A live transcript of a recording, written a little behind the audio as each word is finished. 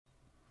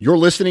You're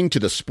listening to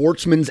the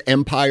Sportsman's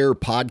Empire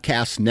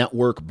Podcast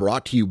Network,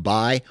 brought to you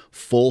by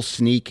Full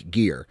Sneak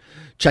Gear.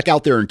 Check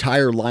out their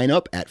entire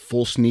lineup at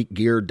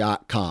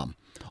fullsneakgear.com.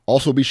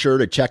 Also be sure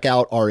to check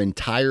out our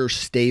entire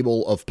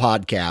stable of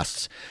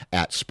podcasts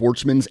at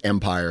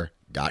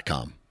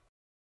sportsmansempire.com.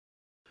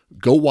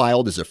 Go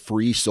Wild is a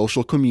free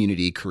social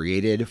community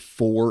created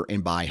for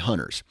and by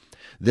hunters.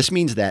 This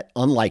means that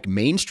unlike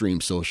mainstream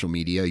social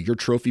media, your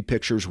trophy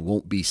pictures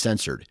won't be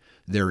censored.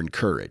 They're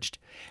encouraged.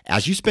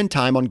 As you spend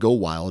time on Go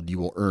Wild, you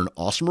will earn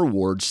awesome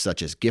rewards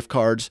such as gift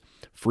cards,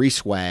 free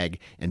swag,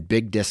 and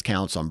big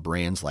discounts on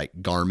brands like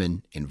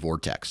Garmin and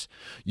Vortex.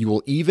 You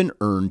will even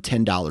earn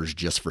 $10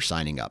 just for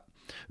signing up.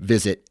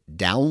 Visit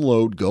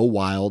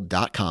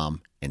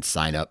downloadgowild.com and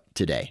sign up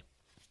today.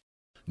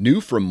 New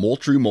from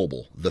Moultrie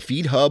Mobile, the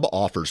Feed Hub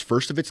offers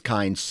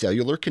first-of-its-kind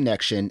cellular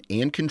connection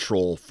and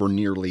control for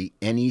nearly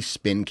any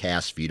spin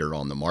cast feeder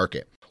on the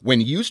market. When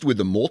used with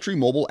the Moultrie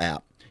Mobile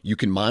app, you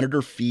can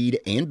monitor feed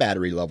and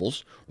battery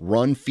levels,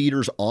 run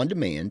feeders on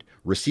demand,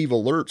 receive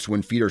alerts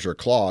when feeders are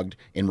clogged,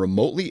 and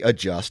remotely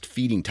adjust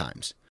feeding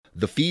times.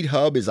 The Feed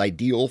Hub is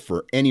ideal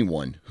for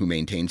anyone who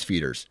maintains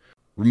feeders.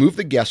 Remove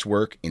the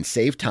guesswork and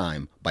save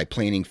time by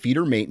planning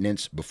feeder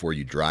maintenance before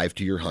you drive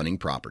to your hunting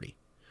property.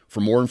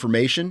 For more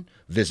information,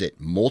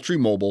 visit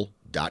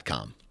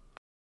moultriemobile.com.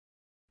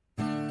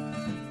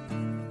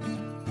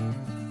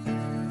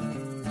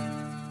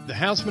 The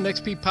Houndsman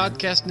XP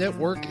Podcast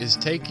Network is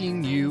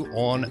taking you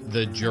on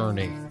the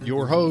journey.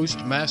 Your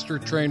host, Master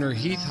Trainer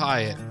Heath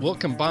Hyatt, will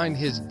combine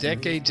his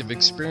decades of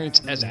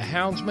experience as a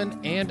houndsman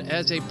and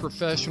as a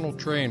professional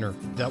trainer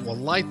that will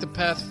light the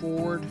path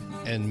forward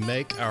and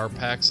make our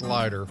packs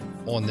lighter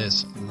on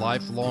this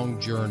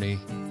lifelong journey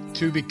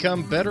to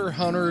become better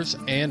hunters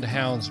and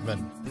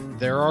houndsmen.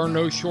 There are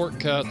no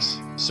shortcuts,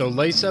 so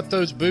lace up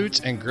those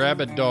boots and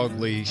grab a dog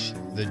leash.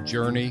 The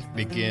journey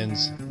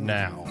begins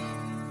now.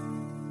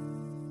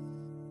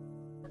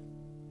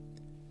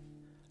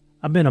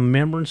 I've been a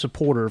member and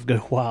supporter of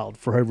Go Wild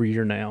for over a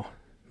year now.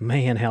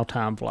 Man, how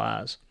time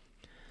flies.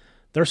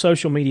 Their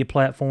social media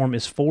platform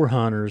is for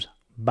hunters,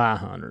 by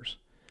hunters.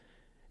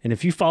 And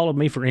if you followed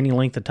me for any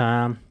length of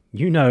time,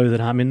 you know that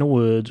I'm in the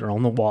woods or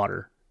on the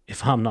water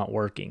if I'm not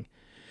working.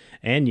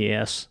 And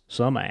yes,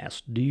 some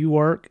ask, do you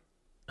work?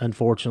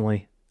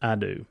 Unfortunately, I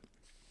do.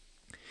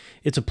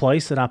 It's a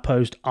place that I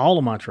post all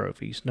of my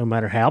trophies, no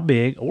matter how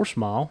big or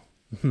small.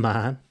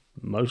 Mine,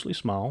 mostly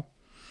small.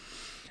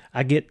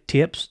 I get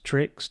tips,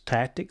 tricks,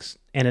 tactics,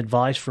 and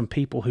advice from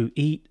people who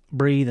eat,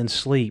 breathe, and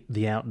sleep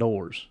the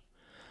outdoors.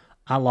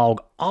 I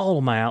log all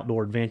of my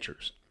outdoor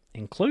adventures,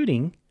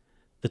 including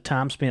the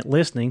time spent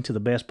listening to the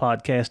best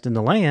podcast in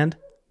the land,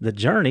 The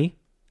Journey,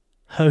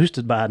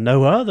 hosted by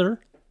no other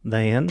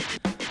than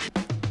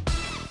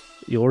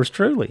yours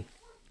truly.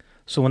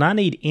 So when I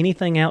need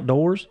anything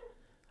outdoors,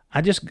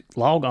 I just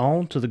log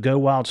on to the Go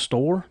Wild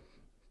store,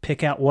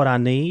 pick out what I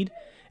need,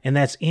 and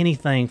that's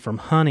anything from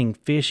hunting,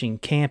 fishing,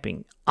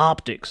 camping,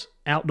 optics,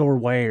 outdoor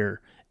wear,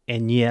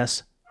 and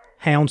yes,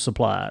 hound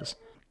supplies.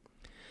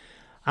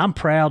 I'm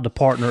proud to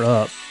partner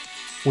up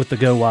with the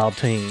Go Wild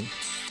team.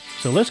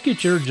 So let's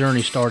get your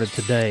journey started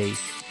today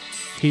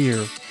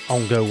here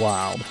on Go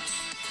Wild.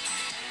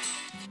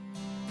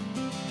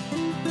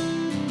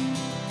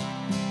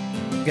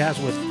 Guys,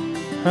 with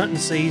hunting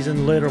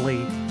season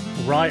literally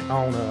right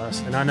on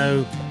us, and I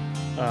know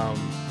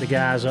the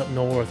guys up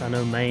north, I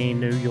know Maine,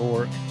 New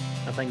York,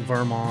 I think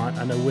Vermont,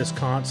 I know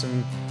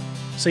Wisconsin,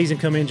 season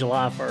come in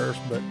July 1st,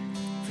 but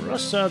for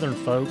us southern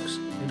folks,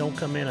 it don't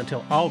come in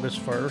until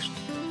August 1st,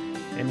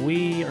 and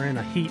we are in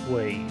a heat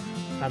wave.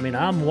 I mean,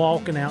 I'm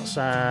walking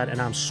outside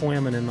and I'm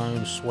swimming in my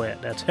own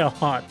sweat. That's how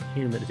hot and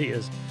humid it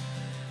is.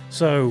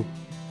 So,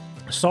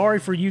 sorry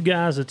for you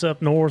guys that's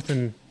up north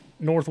and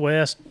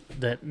northwest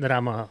that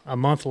I'm a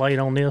month late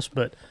on this,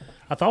 but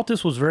I thought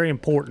this was very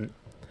important.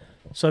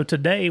 So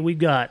today we've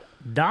got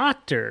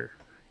Dr.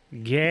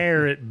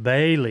 Garrett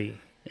Bailey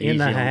in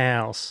the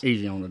house.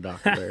 Easy on the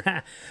doctor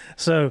there.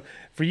 So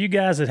for you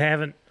guys that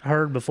haven't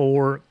heard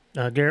before,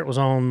 Garrett was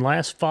on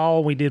last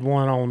fall. We did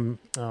one on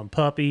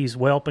puppies,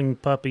 whelping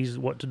puppies,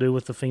 what to do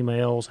with the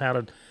females, how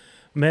to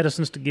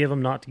medicines to give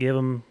them, not to give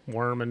them,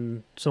 worm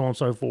and so on and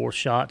so forth,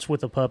 shots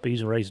with the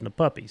puppies and raising the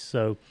puppies.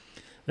 So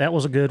that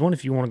was a good one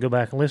if you want to go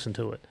back and listen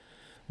to it.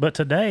 But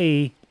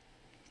today,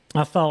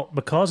 I thought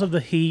because of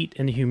the heat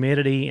and the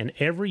humidity, and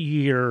every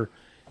year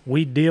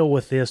we deal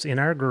with this in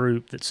our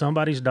group, that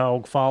somebody's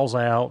dog falls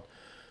out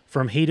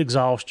from heat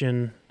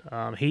exhaustion,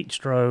 heat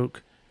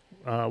stroke.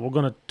 We're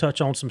going to touch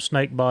on some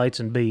snake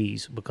bites and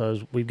bees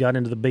because we've got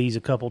into the bees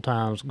a couple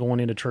times going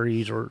into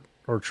trees or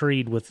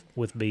treed with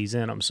bees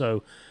in them.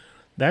 So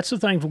that's the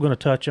things we're going to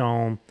touch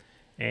on,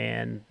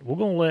 and we're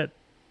going to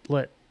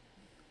let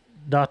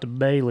Dr.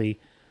 Bailey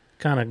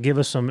kind of give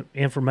us some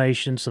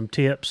information, some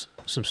tips,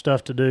 some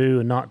stuff to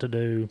do and not to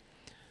do.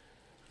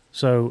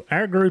 So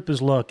our group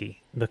is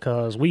lucky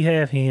because we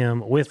have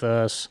him with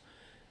us,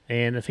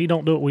 And if he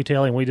don't do what we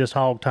tell him, we just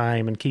hog tie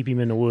him and keep him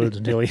in the woods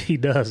until he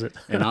does it.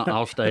 And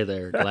I'll stay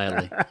there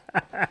gladly.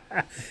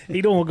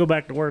 He don't want to go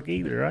back to work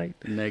either, right?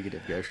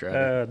 Negative, Ghost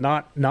Rider.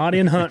 Not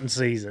in hunting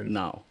season.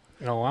 No,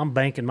 I'm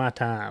banking my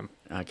time.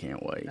 I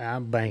can't wait.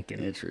 I'm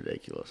banking. It's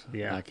ridiculous.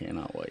 Yeah. I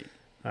cannot wait.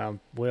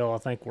 Well, I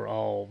think we're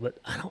all, but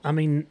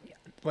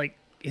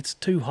it's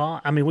too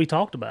hot. I mean, we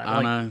talked about it.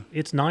 I know.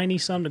 It's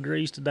 90-some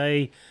degrees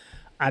today.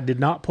 I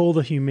did not pull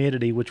the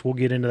humidity, which we'll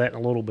get into that in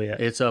a little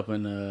bit. It's up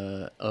in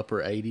the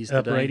upper 80s today.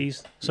 Upper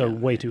 80s? So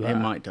way too high. It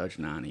might touch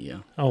 90, yeah.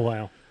 Oh,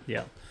 wow.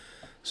 Yeah.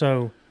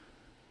 So,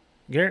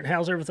 Garrett,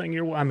 how's everything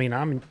I'm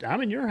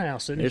in your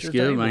house sitting It's at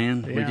your good, table.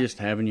 man. Yeah. We're just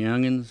having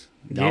youngins,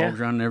 dogs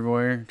running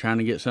everywhere, trying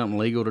to get something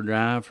legal to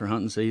drive for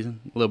hunting season.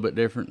 A little bit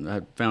different.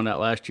 I found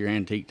out last year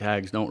antique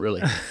tags don't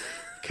really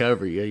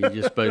cover you. You're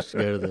just supposed to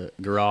go to the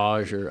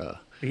garage or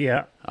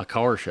a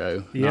car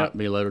show, not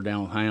be loaded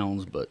down with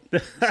hounds. But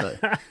so,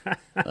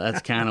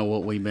 that's kind of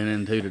what we've been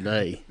into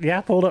today. Yeah,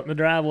 I pulled up in the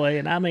driveway,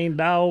 and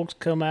dogs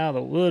come out of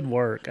the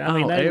woodwork.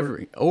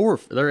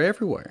 They're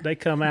everywhere. They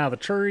come out of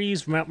the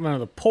trees, from out under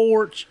the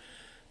porch.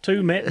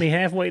 Two met me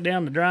halfway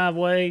down the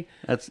driveway.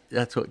 That's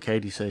what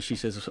Katie says. She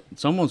says,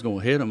 someone's going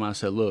to hit them. I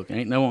said, look,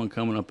 ain't no one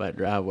coming up that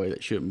driveway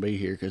that shouldn't be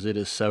here because it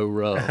is so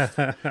rough.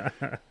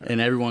 And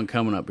everyone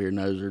coming up here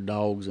knows there are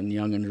dogs and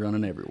youngins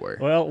running everywhere.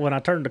 Well, when I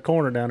turned the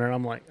corner down there,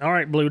 I'm like, all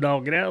right, Blue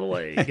Dog, get out of the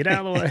way. Get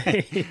out of the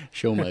way.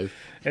 She'll move.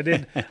 And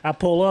then I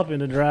pull up in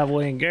the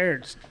driveway, and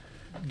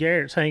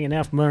Garrett's hanging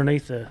out from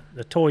underneath the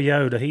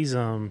Toyota.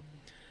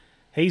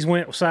 He's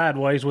went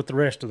sideways with the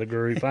rest of the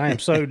group. I am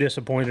so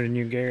disappointed in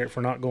you, Garrett,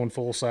 for not going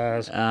full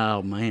size.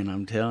 Oh, man,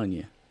 I'm telling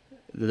you.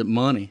 The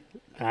money.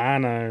 I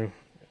know.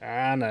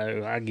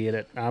 I get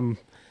it.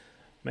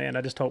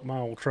 I just hope my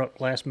old truck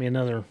lasts me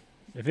another.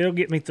 If it'll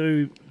get me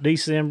through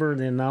December,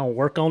 then I'll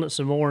work on it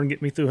some more and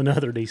get me through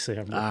another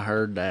December. I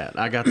heard that.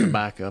 I got the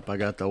backup. I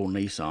got the old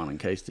Nissan in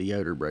case the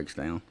Yoder breaks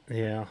down.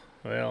 Yeah.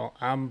 Well,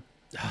 I've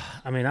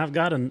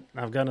got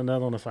another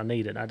one if I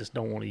need it. I just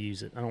don't want to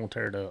use it. I don't want to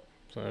tear it up.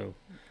 So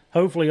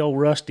hopefully old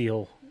Rusty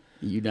will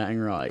dang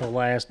right.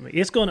 last me.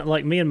 It's going to,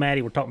 like me and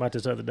Maddie were talking about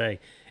this the other day,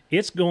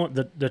 it's going,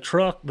 the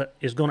truck that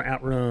is going to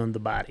outrun the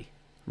body.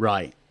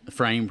 Right. The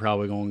frame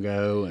probably going to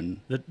go. And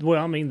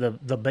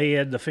the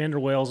bed, the fender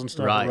wells and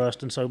stuff right. are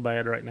rusting so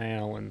bad right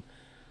now. And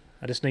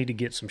I just need to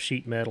get some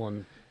sheet metal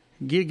and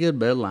get a good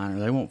bed liner.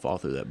 They won't fall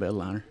through that bed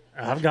liner.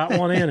 I've got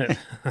one in it.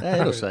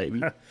 That'll save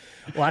you.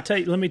 Well,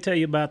 let me tell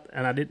you about,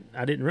 and I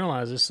didn't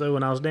realize this. So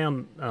when I was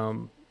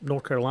down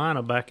North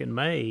Carolina back in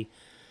May,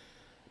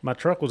 my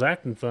truck was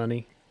acting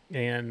funny,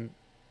 and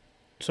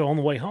so on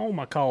the way home,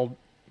 I called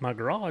my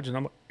garage, and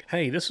I'm like,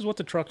 hey, this is what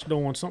the truck's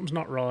doing. Something's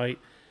not right.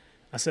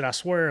 I said, I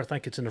swear, I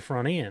think it's in the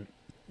front end.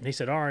 And he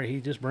said, all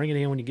right, just bring it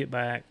in when you get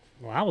back.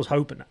 Well, I was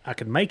hoping I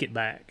could make it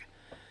back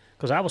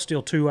because I was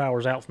still 2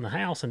 hours out from the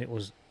house, and it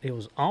was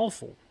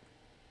awful.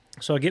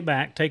 So I get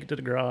back, take it to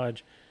the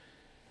garage.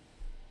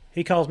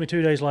 He calls me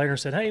 2 days later and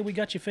said, hey, we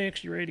got you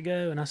fixed. You ready to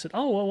go? And I said,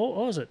 oh, well, what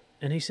was it?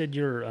 And he said,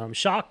 your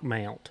shock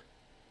mount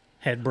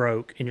had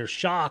broke, and your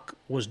shock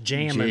was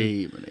jamming.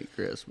 Jiminy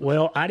Christmas.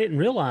 Well, I didn't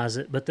realize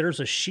it, but there's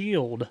a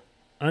shield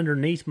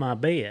underneath my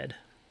bed,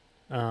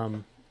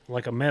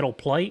 like a metal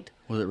plate.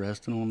 Was it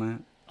resting on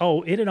that?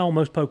 Oh, it had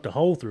almost poked a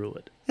hole through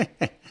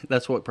it.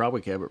 That's what probably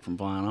kept it from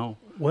flying off.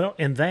 Well,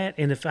 and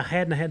if I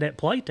hadn't had that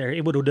plate there,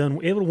 it would have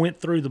went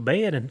through the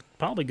bed and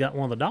probably got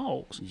one of the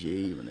dogs.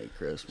 Jiminy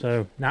Christmas.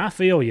 So now I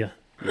feel you.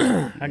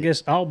 I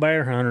guess all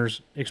bear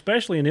hunters,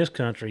 especially in this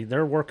country,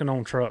 they're working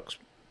on trucks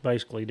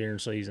basically during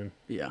season.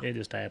 Yeah. It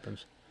just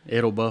happens.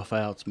 It'll buff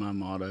out's my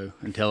motto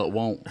until it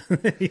won't.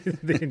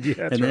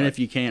 Then if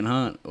you can't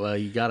hunt, well,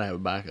 you got to have a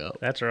backup.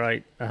 That's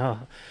right.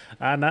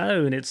 I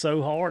know, and it's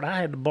so hard. I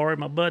had to borrow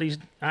my buddy's.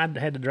 I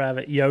had to drive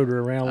that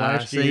Yoder around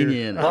last year. I seen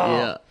you in it,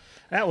 yeah.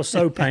 That was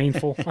so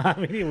painful. I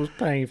mean, it was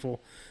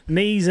painful.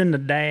 Knees in the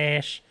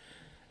dash,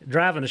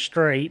 driving a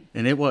straight.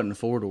 And it wasn't a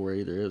four-door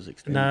either. It was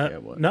extended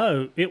cab, wasn't it?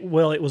 No. It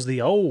was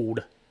the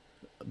old.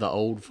 The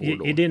old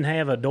four-door. It didn't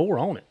have a door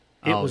on it.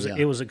 It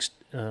was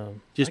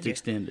just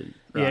extended.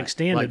 Right. Yeah,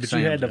 extended, like but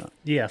you had to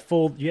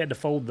you had to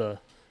fold the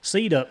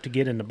seat up to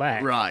get in the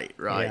back. Right.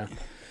 Yeah.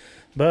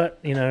 But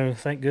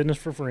thank goodness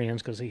for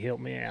friends because he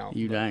helped me out.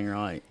 You dang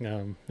right.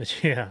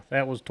 But yeah,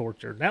 that was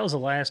torture. That was the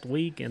last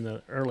week in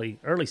the early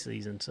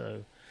season.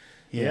 So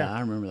yeah, I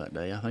remember that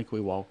day. I think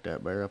we walked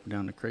that bear up and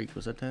down the creek.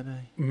 Was that day?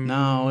 Mm-hmm.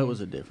 No, it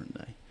was a different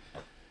day.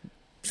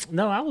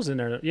 No, I was in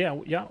there. Yeah,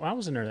 I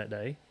was in there that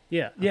day.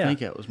 Yeah. I think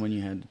that was when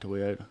you had the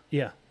Toyota.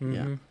 Yeah.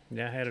 Mm-hmm.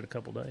 Yeah, I had it a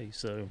couple days.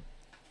 So,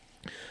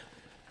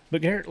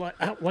 but Garrett, like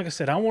I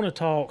said, I want to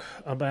talk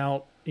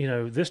about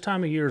this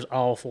time of year is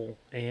awful,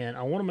 and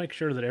I want to make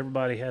sure that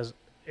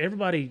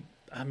everybody.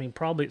 I mean,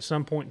 probably at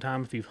some point in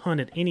time, if you've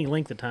hunted any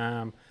length of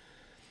time,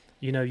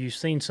 you've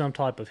seen some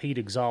type of heat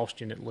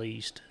exhaustion at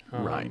least.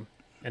 Right.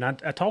 And I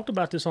talked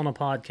about this on a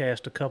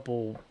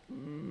podcast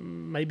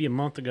maybe a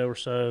month ago or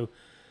so.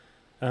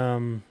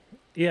 I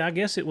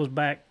guess it was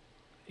back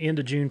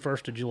into June,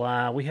 1st of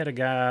July. We had a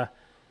guy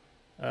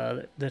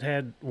that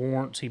had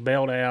warrants. He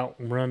bailed out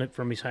and run it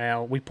from his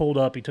house. We pulled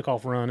up. He took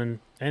off running.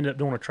 Ended up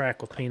doing a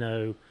track with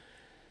Pinot.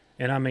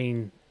 And, I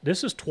mean,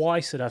 this is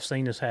twice that I've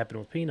seen this happen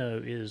with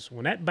Pinot is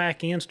when that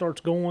back end starts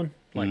going,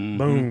 like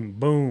boom,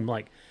 boom,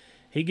 like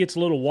he gets a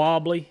little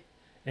wobbly.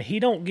 And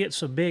he don't get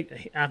so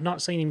big. I've not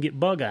seen him get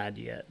bug-eyed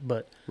yet,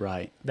 but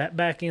that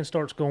back end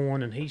starts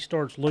going and he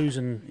starts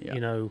losing,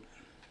 you know.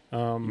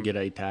 Get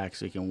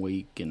ataxic and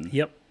weak. And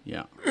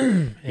Yeah.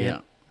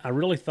 And I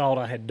really thought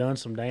I had done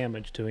some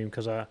damage to him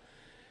because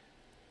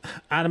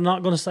I'm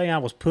not going to say I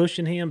was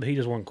pushing him, but he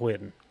just wasn't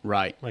quitting.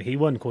 Right. Like, he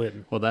wasn't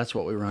quitting. Well, that's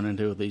what we run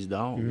into with these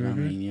dogs. I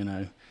mean, you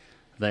know,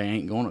 they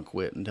ain't going to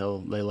quit until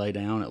they lay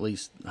down. At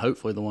least,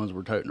 hopefully, the ones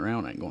we're toting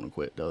around ain't going to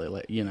quit till they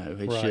lay. You know,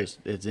 it's just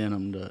it's in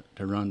them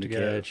to run to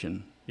catch,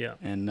 and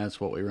that's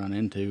what we run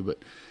into. But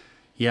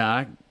yeah,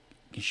 I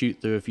can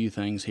shoot through a few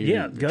things here.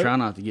 Yeah, try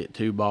not to get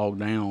too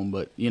bogged down,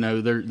 but you know,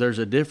 there's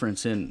a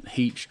difference in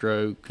heat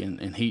stroke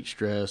and heat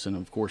stress, and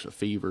of course a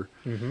fever.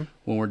 When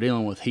we're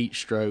dealing with heat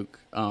stroke,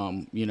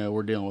 you know,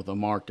 we're dealing with a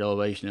marked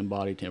elevation in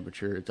body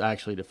temperature. It's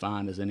actually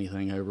defined as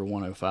anything over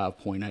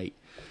 105.8,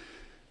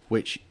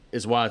 which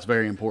is why it's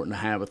very important to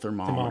have a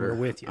thermometer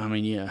with you. I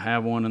mean,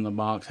 have one in the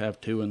box, have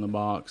two in the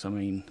box. I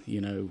mean,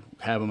 you know,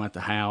 have them at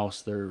the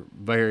house. They're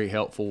very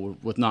helpful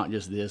with not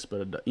just this,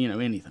 but, you know,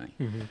 anything.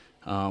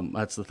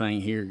 That's the thing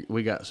here.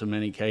 We got so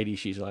many. Katie,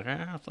 she's like,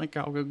 I think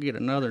I'll go get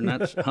another. And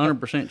that's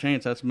 100%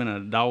 chance that's been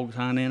a dog's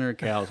hind end or a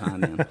cow's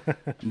hind end.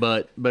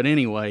 But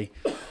anyway,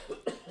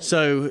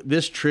 so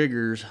this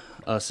triggers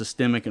a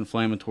systemic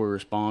inflammatory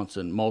response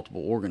and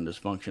multiple organ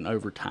dysfunction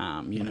over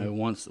time. You know,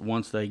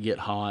 once they get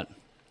hot,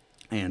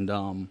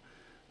 and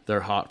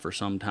they're hot for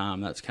some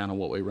time, that's kind of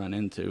what we run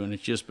into. And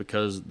it's just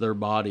because their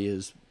body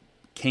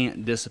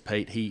can't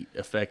dissipate heat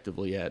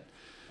effectively at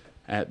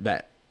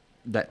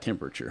that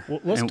temperature. Well,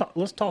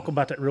 let's talk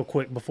about that real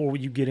quick before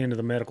you get into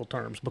the medical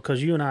terms,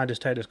 because you and I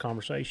just had this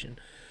conversation.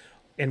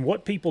 And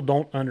what people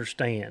don't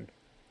understand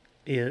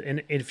is,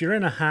 and if you're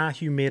in a high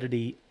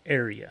humidity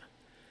area,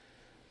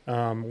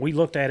 we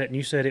looked at it and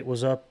you said it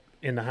was up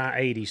in the high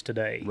 80s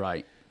today.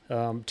 Right.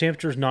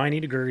 Temperature's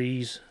 90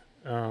 degrees.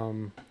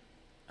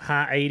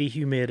 High 80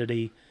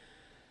 humidity.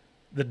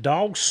 The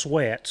dog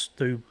sweats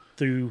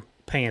through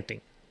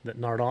panting. That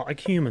not all,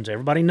 like humans,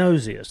 everybody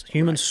knows this.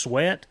 Humans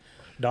sweat,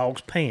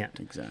 dogs pant.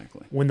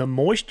 Exactly. When the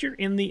moisture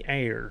in the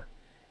air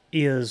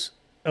is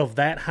of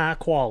that high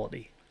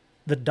quality,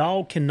 the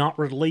dog cannot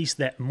release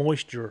that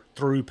moisture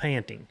through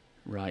panting.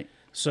 Right.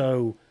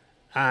 So,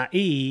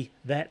 i.e.,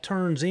 that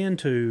turns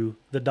into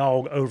the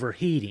dog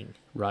overheating.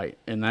 Right,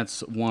 and that's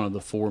one of the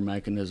four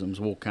mechanisms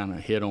we'll kind of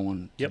hit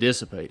on to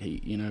dissipate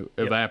heat. You know,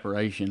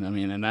 evaporation. I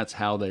mean, and that's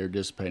how they are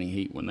dissipating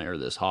heat when they are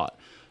this hot,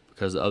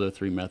 because the other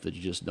three methods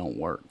just don't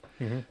work.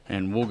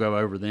 And we'll go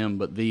over them.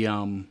 But the,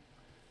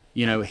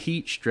 you know,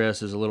 heat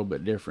stress is a little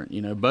bit different.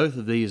 You know, both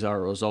of these are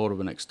a result of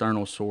an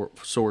external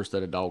source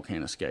that a dog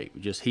can't escape.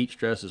 Just heat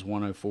stress is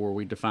 104.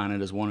 We define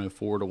it as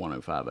 104 to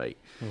 105.8.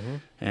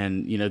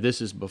 And, you know,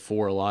 this is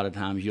before a lot of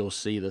times you'll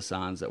see the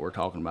signs that we're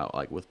talking about,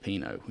 like with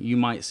Pinot. You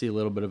might see a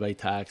little bit of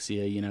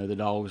ataxia. You know, the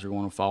dogs are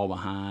going to fall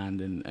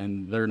behind,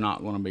 and they're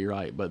not going to be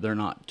right, but they're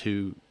not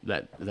to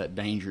that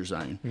danger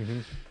zone.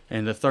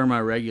 And the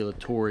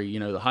thermoregulatory, you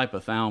know, the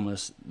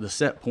hypothalamus, the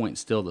set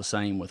point's still the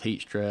same with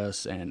heat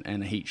stress and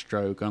a heat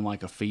stroke,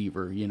 unlike a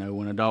fever. You know,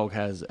 when a dog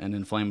has an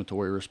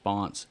inflammatory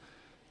response,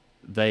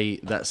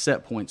 that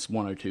set point's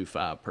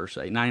 102.5 per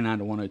se. 99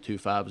 to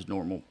 102.5 is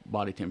normal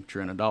body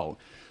temperature in a dog.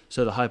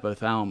 So the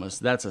hypothalamus,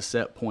 that's a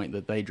set point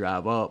that they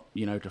drive up,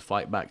 you know, to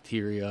fight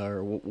bacteria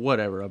or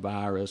whatever, a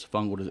virus,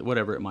 fungal disease,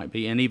 whatever it might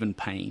be, and even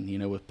pain. You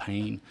know, with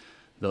pain,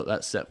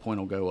 that set point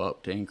will go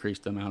up to increase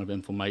the amount of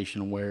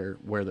inflammation where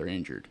they're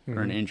injured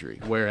or an injury.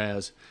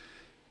 Whereas,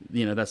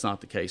 you know, that's not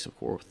the case, of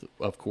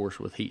course,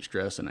 with heat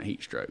stress and a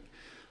heat stroke.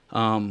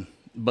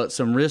 But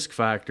some risk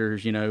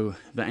factors, you know,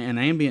 an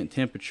ambient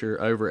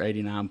temperature over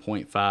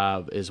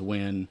 89.5 is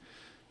when,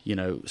 you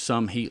know,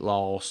 some heat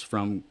loss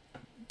from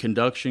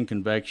conduction,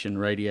 convection,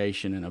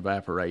 radiation, and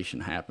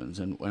evaporation happens.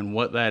 And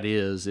what that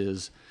is,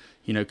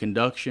 you know,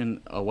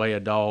 conduction, a way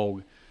a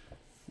dog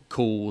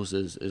cools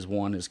is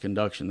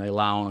conduction. They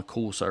lie on a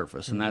cool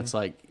surface, and that's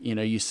like, you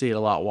know, you see it a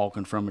lot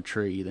walking from a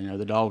tree. You know,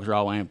 the dogs are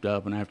all amped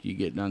up, and after you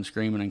get done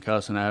screaming and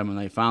cussing at them and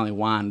they finally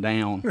wind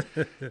down,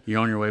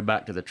 you're on your way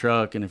back to the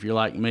truck. And if you're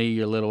like me,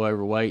 you're a little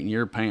overweight and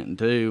you're panting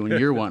too, and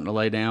you're wanting to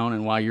lay down,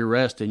 and while you're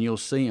resting, you'll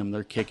see them.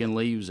 They're kicking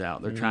leaves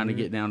out. They're trying to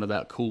get down to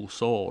that cool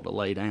soil to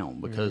lay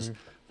down because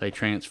they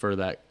transfer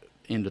that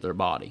into their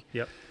body.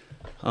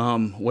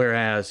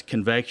 Whereas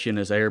convection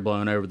is air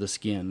blowing over the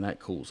skin. That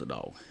cools a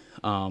dog.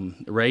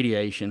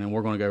 Radiation, and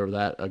we're going to go over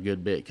that a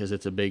good bit because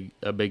it's a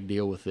big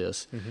deal with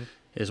this,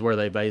 is where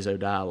they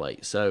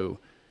vasodilate. So,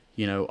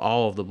 you know,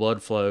 all of the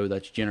blood flow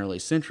that's generally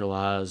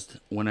centralized,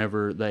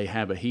 whenever they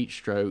have a heat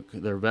stroke,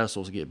 their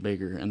vessels get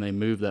bigger and they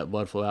move that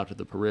blood flow out to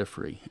the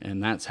periphery.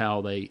 And that's how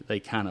they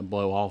kind of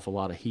blow off a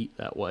lot of heat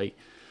that way,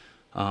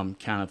 kind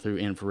of through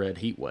infrared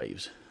heat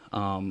waves.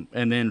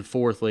 And then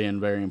fourthly,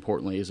 and very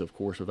importantly, is of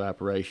course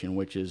evaporation,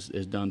 which is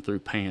done through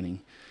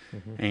panning.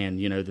 And,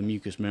 the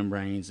mucous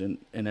membranes and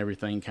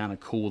everything kind of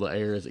cool the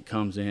air as it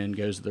comes in,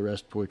 goes to the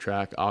respiratory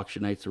tract,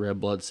 oxygenates the red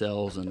blood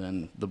cells, and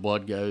then the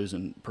blood goes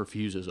and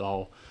perfuses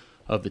all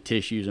of the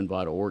tissues and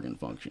vital organ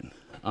function.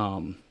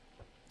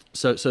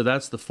 So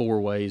that's the 4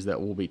 ways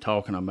that we'll be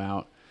talking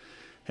about.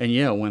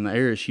 And when the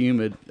air is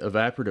humid,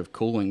 evaporative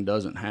cooling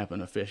doesn't happen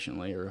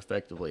efficiently or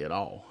effectively at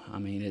all. I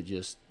mean,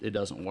 it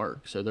doesn't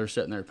work. So they're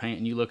sitting there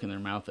panting. You look in their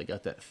mouth, they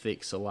got that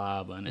thick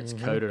saliva, and it's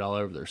coated all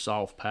over their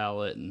soft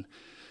palate, and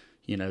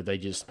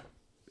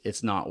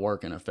it's not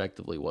working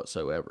effectively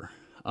whatsoever.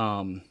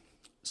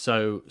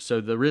 So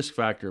the risk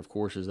factor, of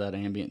course, is that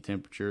ambient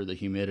temperature, the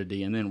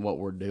humidity, and then what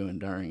we're doing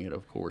during it,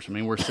 of course. I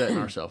mean, we're setting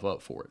ourselves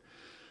up for it.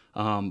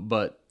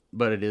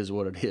 But it is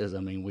what it is. I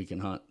mean, we can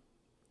hunt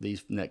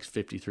these next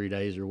 53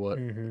 days or what.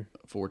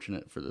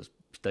 Fortunate for the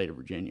state of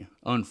Virginia.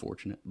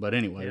 Unfortunate. But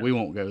anyway, we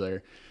won't go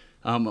there.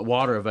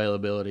 Water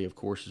availability, of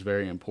course, is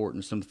very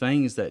important. Some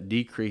things that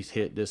decrease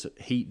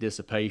heat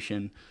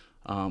dissipation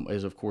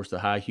is, of course, the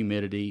high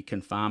humidity,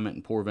 confinement,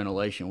 and poor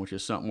ventilation, which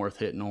is something worth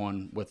hitting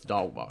on with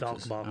dog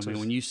boxes. I mean,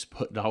 when you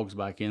put dogs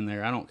back in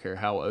there, I don't care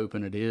how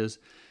open it is.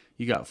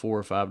 You got 4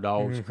 or 5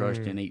 dogs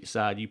crushed in each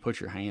side. You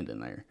put your hand in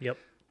there. Yep.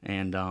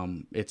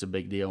 And it's a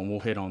big deal. And we'll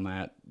hit on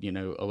that,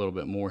 a little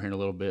bit more here in a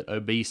little bit.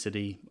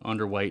 Obesity,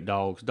 underweight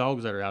dogs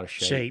that are out of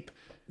shape.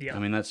 Yeah. I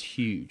mean, that's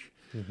huge.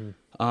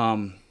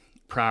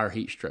 Prior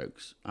heat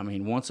strokes. I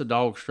mean, once a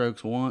dog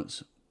strokes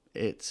once,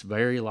 it's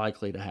very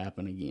likely to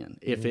happen again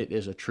if it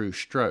is a true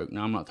stroke.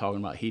 Now, I'm not talking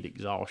about heat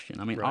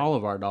exhaustion. I mean, all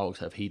of our dogs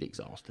have heat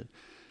exhausted.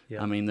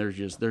 I mean,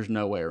 there's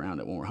no way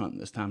around it when we're hunting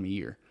this time of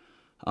year.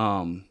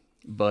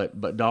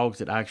 But dogs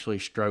that actually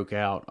stroke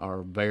out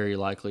are very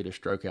likely to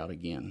stroke out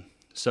again.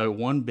 So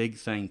one big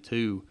thing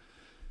too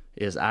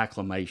is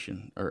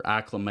acclimation, or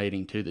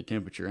acclimating to the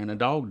temperature. And a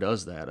dog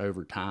does that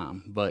over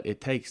time, but it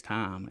takes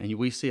time. And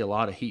we see a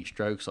lot of heat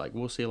strokes. Like,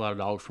 we'll see a lot of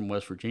dogs from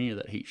West Virginia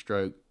that heat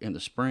stroke in the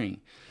spring.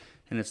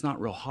 And it's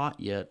not real hot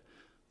yet,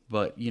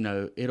 but,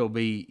 it'll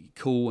be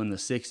cool in the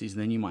 60s,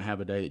 and then you might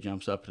have a day that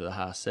jumps up to the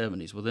high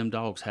 70s. Well, them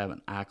dogs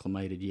haven't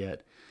acclimated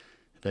yet.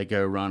 They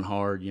go run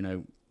hard,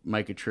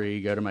 make a tree,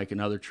 go to make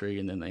another tree,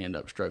 and then they end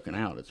up stroking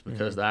out. It's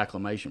because the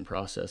acclimation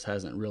process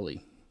hasn't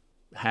really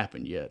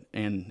happened yet.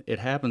 And it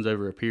happens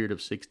over a period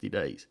of 60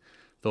 days.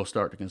 They'll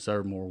start to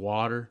conserve more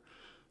water.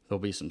 There'll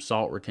be some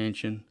salt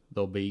retention.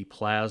 There'll be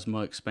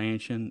plasma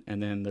expansion,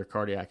 and then their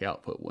cardiac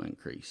output will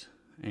increase.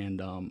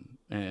 And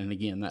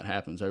again, that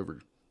happens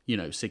over,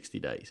 60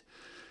 days,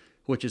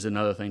 which is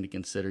another thing to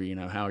consider.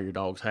 How are your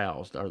dogs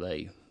housed? Are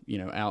they,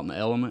 out in the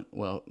element?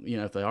 Well,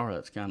 if they are,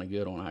 that's kind of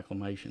good on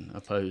acclimation,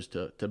 opposed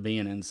to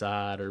being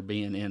inside or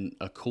being in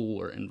a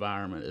cooler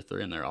environment if they're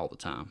in there all the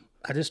time.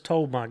 I just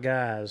told my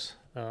guys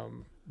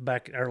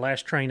back our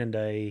last training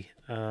day,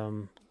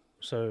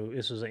 so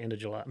this is the end of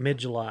July,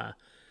 mid-July,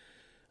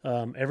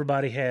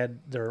 everybody had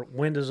their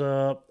windows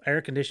up,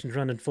 air conditioners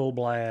running full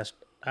blast.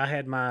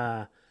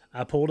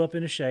 I pulled up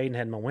in the shade and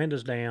had my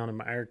windows down and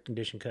my air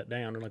condition cut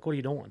down. They're like, "What are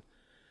you doing?"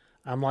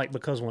 I'm like,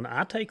 "Because when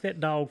I take that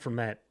dog from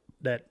that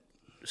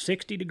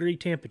 60-degree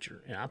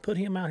temperature and I put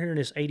him out here in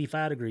this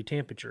 85-degree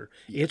temperature,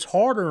 it's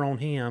harder on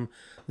him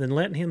than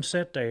letting him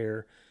sit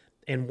there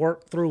and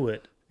work through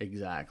it."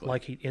 Exactly.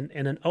 Like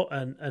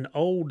an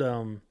old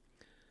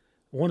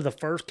one of the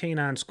first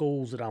canine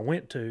schools that I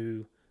went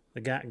to,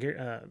 the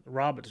guy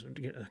Robinson,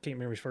 I can't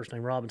remember his first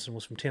name. Robinson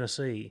was from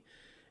Tennessee.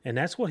 And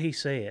that's what he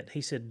said.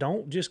 He said,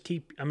 don't just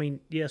keep,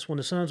 yes, when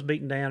the sun's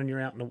beating down and you're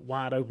out in a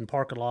wide open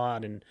parking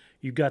lot and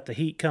you've got the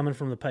heat coming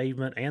from the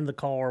pavement and the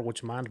car,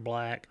 which mine's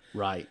black.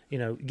 Right.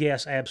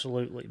 Yes,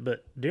 absolutely.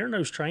 But during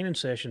those training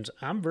sessions,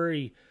 I'm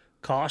very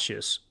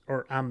cautious,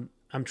 or I'm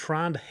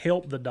trying to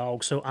help the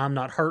dog so I'm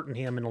not hurting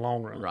him in the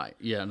long run. Right.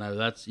 Yeah, no,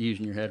 that's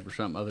using your head for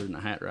something other than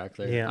a hat rack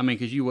there. Yeah.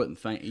 Because you wouldn't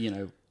think,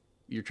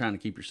 you're trying to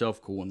keep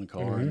yourself cool in the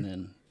car, and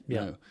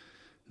then,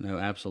 no,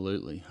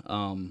 absolutely.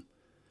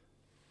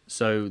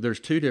 So there's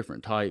 2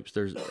 different types.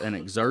 There's an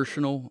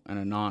exertional and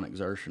a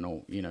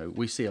non-exertional.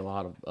 We see a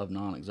lot of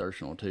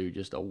non-exertional too,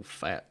 just old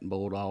fat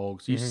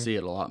bulldogs. You see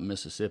it a lot in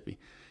Mississippi.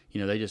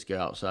 They just go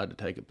outside to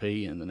take a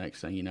pee, and the next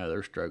thing you know,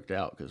 they're stroked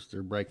out because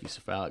they're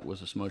brachycephalic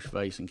with a smushed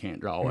face and can't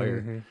draw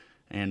air.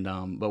 And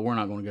but we're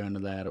not going to go into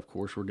that. Of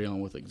course, we're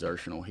dealing with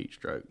exertional heat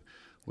stroke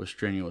with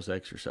strenuous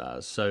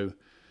exercise. So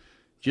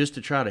just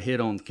to try to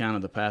hit on kind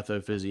of the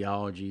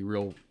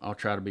pathophysiology, I'll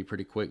try to be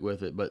pretty quick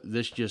with it, but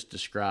this just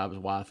describes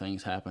why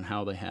things happen,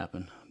 how they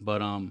happen.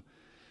 But,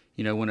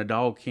 when a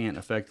dog can't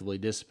effectively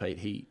dissipate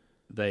heat,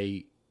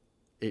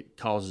 it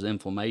causes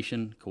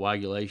inflammation,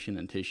 coagulation,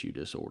 and tissue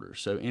disorders.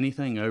 So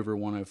anything over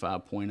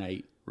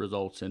 105.8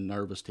 results in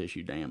nervous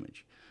tissue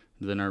damage.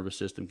 The nervous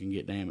system can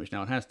get damaged.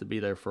 Now, it has to be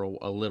there for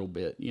a little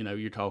bit.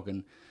 You're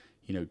talking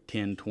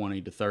 10,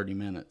 20 to 30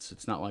 minutes.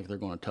 It's not like they're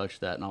going to touch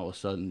that and all of a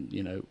sudden,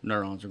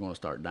 neurons are going to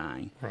start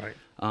dying. Right.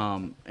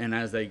 And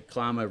as they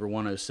climb over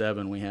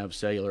 107, we have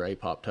cellular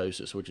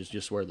apoptosis, which is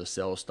just where the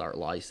cells start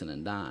lysing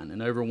and dying.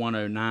 And over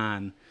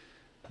 109,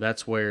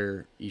 that's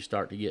where you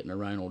start to get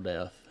neuronal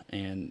death.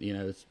 and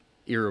it's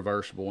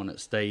irreversible and it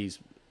stays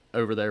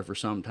over there for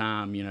some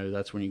time.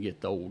 That's when you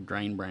get the old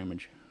brain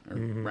damage or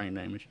brain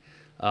damage.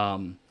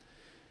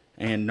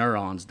 And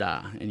neurons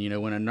die.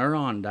 And when a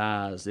neuron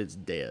dies, it's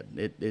dead.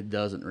 It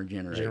doesn't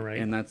regenerate.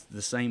 And that's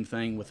the same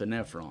thing with a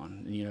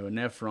nephron. A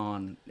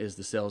nephron is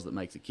the cells that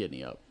make the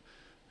kidney up.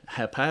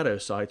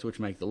 Hepatocytes, which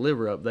make the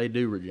liver up, they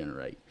do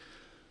regenerate.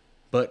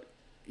 But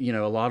a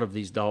lot of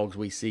these dogs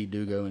we see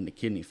do go into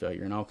kidney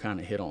failure, and I'll kind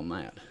of hit on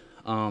that.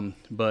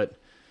 But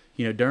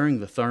during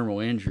the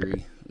thermal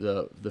injury,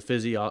 the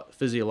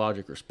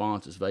physiologic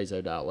response is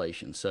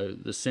vasodilation. So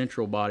the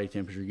central body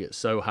temperature gets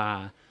so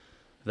high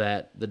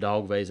that the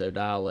dog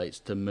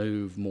vasodilates to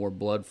move more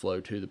blood flow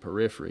to the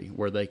periphery,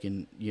 where they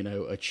can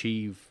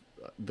achieve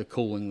the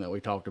cooling that we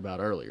talked about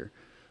earlier,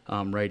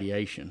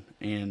 radiation,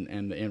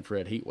 and the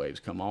infrared heat waves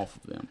come off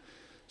of them.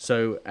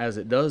 So as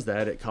it does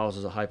that, it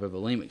causes a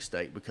hypovolemic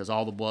state, because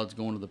all the blood's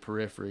going to the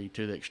periphery,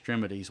 to the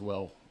extremities.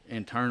 Well,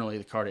 internally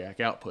the cardiac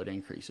output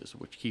increases,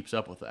 which keeps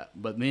up with that.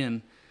 But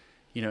then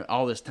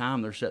all this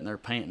time they're sitting there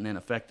panting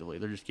ineffectively.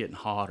 They're just getting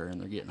hotter, and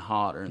they're getting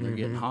hotter, and they're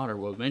getting hotter.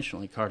 Well,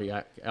 eventually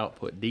cardiac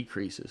output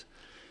decreases.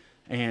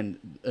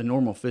 And a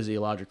normal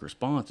physiologic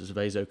response is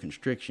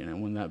vasoconstriction.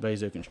 And when that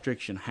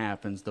vasoconstriction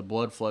happens, the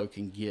blood flow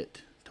can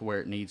get to where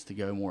it needs to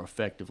go more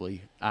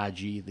effectively,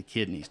 i.g. the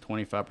kidneys.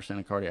 25%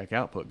 of cardiac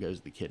output goes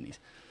to the kidneys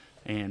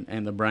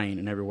and the brain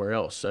and everywhere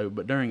else. So,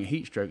 but during a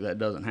heat stroke, that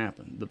doesn't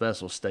happen. The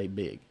vessels stay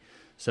big.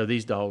 So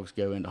these dogs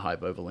go into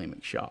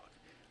hypovolemic shock.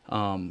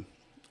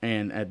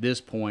 And at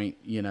this point,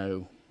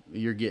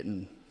 you're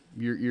getting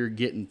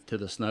to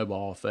the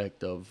snowball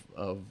effect of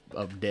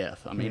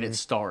death. I mean, it's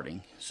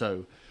starting.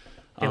 So,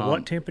 and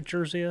what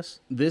temperature is this?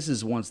 This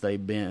is once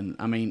they've been.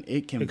 I mean,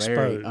 it can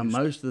vary.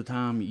 Most of the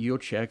time, you'll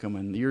check them,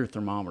 and your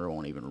thermometer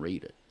won't even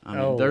read it. I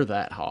mean, they're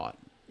that hot.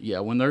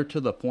 Yeah, when they're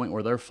to the point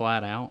where they're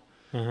flat out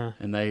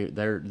and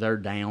they're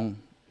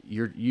down,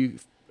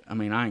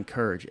 I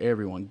encourage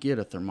everyone, get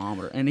a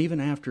thermometer. And even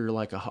after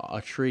like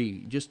a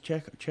tree, just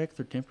check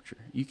their temperature.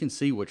 You can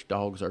see which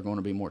dogs are going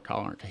to be more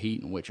tolerant to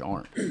heat and which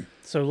aren't.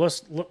 So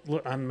let's look,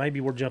 maybe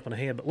we're jumping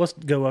ahead, but let's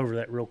go over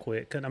that real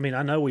quick. I mean,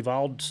 I know we've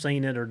all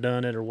seen it or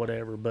done it or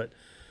whatever, but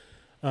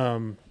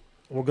we're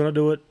going to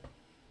do it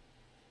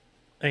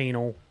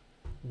anal.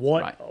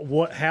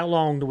 How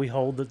long do we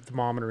hold the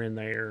thermometer in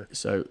there?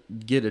 So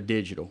get a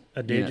digital.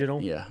 A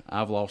digital? Yeah.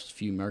 I've lost a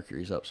few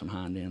mercuries up some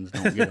hind ends.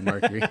 Don't get a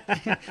mercury.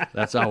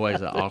 That's always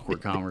an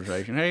awkward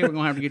conversation. Hey, we're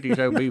going to have to get these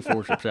OB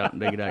forceps out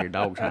and dig it out of your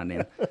dog's hind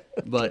end.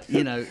 But,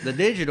 the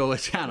digital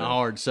is kind of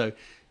hard. So,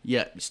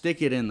 yeah,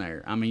 stick it in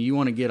there. I mean, you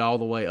want to get all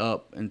the way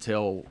up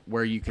until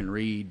where you can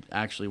read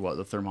actually what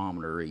the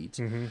thermometer reads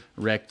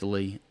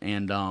rectally.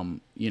 And,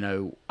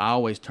 I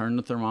always turn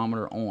the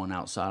thermometer on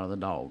outside of the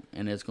dog,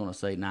 and it's going to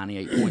say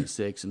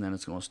 98.6, and then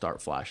it's going to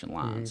start flashing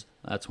lines.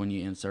 That's when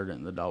you insert it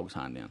in the dog's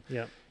hind end.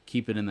 Yep.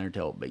 Keep it in there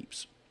till it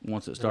beeps.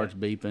 Once it starts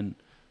beeping,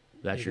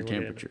 that's your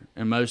temperature.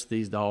 And most of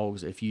these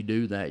dogs, if you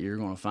do that, you're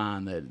going to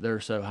find that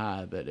they're so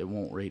high that it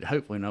won't read.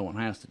 Hopefully no one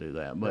has to do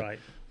that. But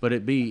But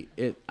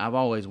I've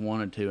always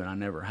wanted to, and I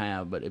never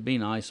have, but it'd be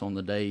nice on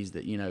the days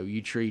that,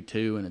 you treat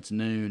to and it's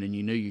noon and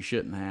you knew you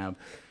shouldn't have,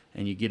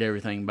 and you get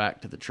everything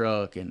back to the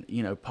truck and,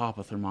 pop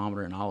a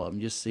thermometer in all of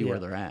them, just see where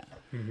they're at.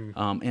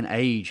 And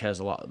age has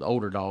a lot. The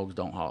older dogs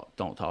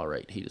don't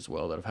tolerate heat as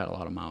well, that have had a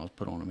lot of miles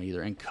put on them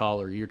either. And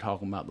color, you're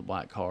talking about the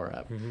black car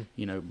app.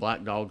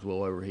 Black dogs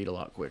will overheat a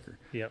lot quicker.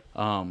 Yep.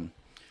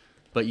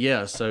 But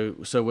yeah, so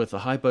with the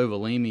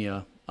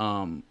hypovolemia,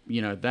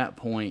 at that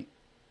point,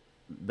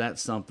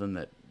 that's something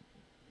that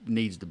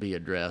needs to be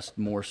addressed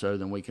more so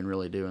than we can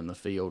really do in the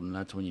field, and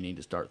that's when you need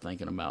to start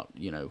thinking about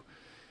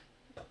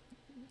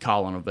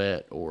calling a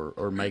vet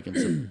or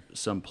making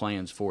some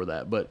plans for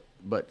that.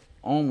 But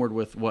onward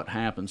with what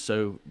happens.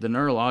 So the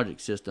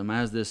neurologic system,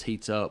 as this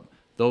heats up,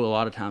 though a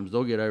lot of times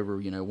they'll get over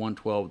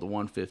 112 to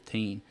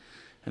 115,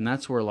 and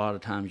that's where a lot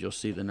of times you'll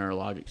see the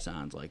neurologic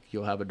signs. Like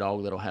you'll have a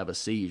dog that'll have a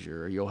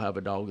seizure, or you'll have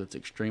a dog that's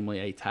extremely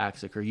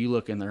ataxic, or you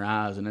look in their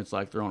eyes and it's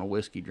like they're on a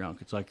whiskey drunk.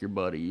 It's like your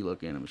buddy. You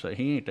look in them and say,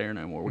 he ain't there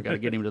no more. We got to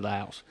get him to the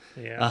house.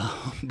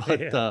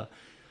 But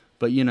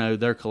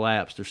they're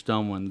collapsed. They're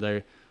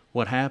stumbling.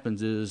 What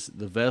happens is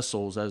the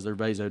vessels, as they're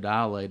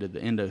vasodilated,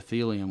 the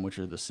endothelium, which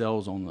are the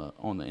cells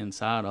on the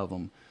inside of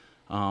them,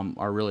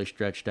 are really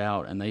stretched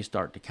out, and they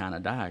start to kind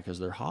of die because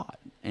they're hot,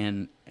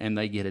 and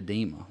they get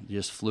edema.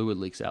 Just fluid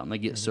leaks out, and they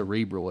get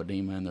cerebral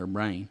edema in their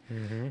brain,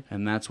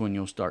 and that's when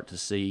you'll start to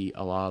see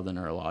a lot of the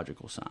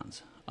neurological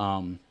signs.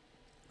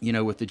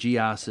 With the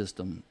GI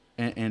system,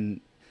 and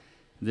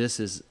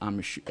this is,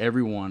 I'm sure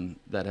everyone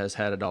that has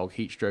had a dog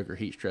heat stroke or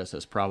heat stress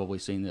has probably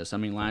seen this. I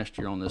mean, last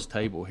year on this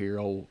table here,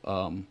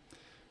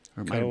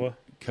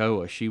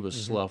 Koa, she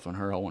was sloughing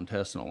her whole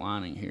intestinal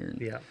lining here,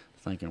 and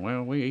thinking,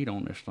 well, we eat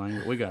on this thing,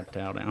 but we got to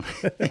towel down.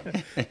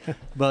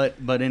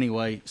 but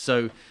anyway,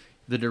 so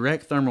the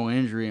direct thermal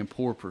injury and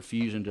poor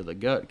perfusion to the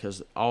gut,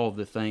 because all of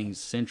the things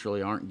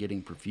centrally aren't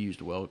getting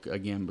perfused well,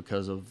 again,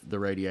 because of the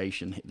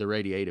radiation, the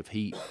radiative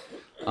heat.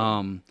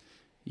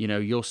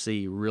 you'll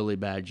see really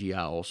bad GI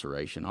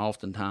ulceration.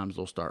 Oftentimes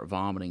they'll start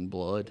vomiting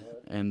blood,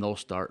 and they'll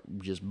start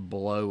just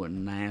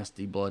blowing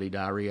nasty bloody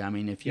diarrhea. I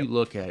mean, if you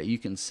look at it, you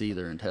can see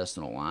their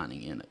intestinal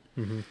lining in it.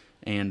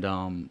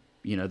 And,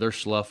 they're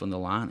sloughing the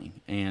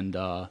lining. And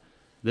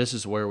this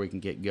is where we can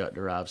get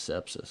gut-derived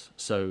sepsis.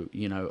 So,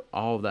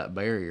 all of that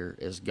barrier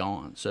is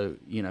gone. So,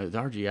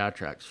 our GI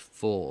tract's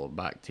full of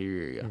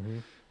bacteria.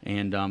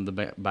 And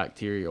the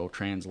bacteria will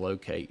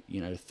translocate,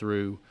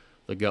 through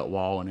the gut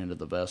wall and into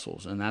the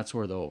vessels, and that's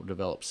where they'll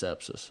develop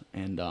sepsis,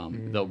 and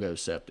they'll go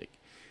septic.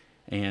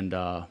 And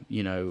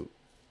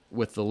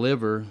with the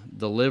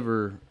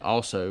liver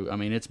also, I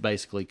mean, it's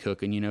basically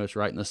cooking. It's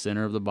right in the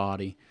center of the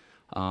body,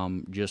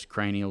 just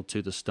cranial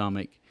to the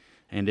stomach,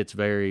 and it's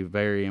very,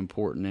 very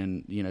important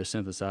in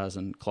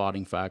synthesizing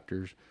clotting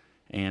factors.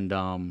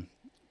 And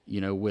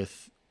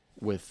with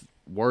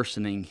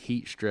worsening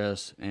heat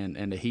stress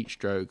and a heat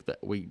stroke, that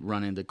we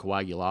run into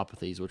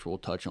coagulopathies, which we'll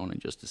touch on in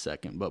just a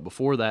second. But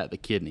before that, the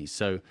kidneys.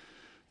 So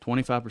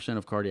 25%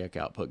 of cardiac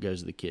output goes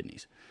to the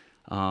kidneys.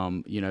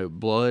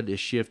 Blood is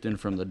shifting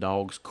from the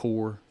dog's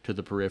core to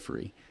the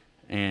periphery,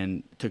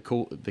 and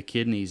the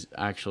kidneys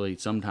actually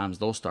sometimes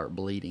they'll start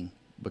bleeding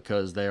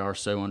because they are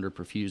so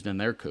underperfused and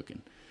they're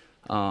cooking.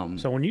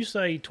 So when you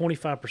say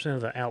 25%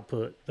 of the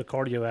output, the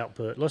cardio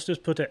output, let's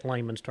just put that in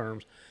layman's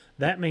terms.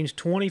 That means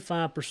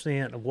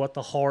 25% of what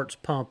the heart's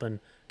pumping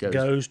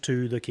goes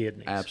to the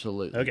kidneys.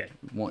 Absolutely. Okay.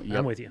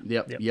 I'm with you.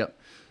 Yep.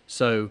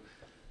 So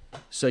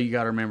you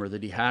got to remember they're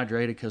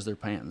dehydrated because their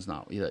panting's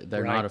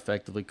they're not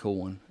effectively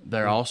cooling.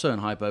 They're also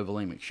in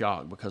hypovolemic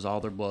shock because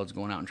all their blood's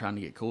going out and trying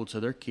to get cooled, so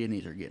their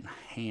kidneys are getting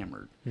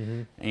hammered.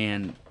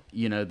 And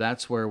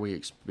that's where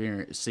we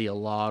see a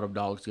lot of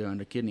dogs go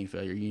into kidney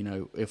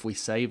failure. If we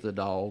save the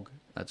dog,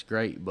 that's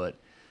great, but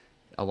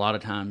a lot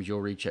of times you'll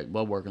recheck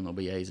blood work and they'll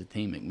be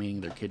azotemic, meaning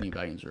their kidney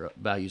values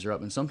are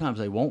up. And sometimes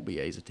they won't be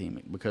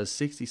azotemic because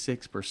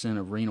 66%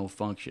 of renal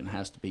function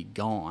has to be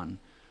gone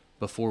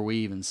before we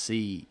even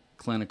see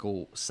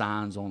clinical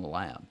signs on the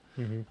lab.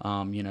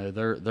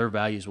 Their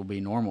values will be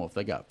normal if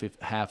they got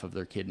half of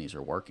their kidneys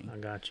are working. I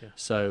gotcha.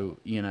 So,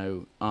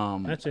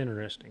 that's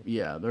interesting.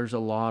 Yeah, there's a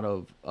lot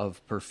of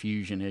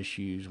perfusion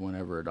issues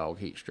whenever a dog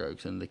heat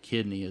strokes, and the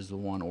kidney is the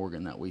one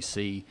organ that we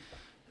see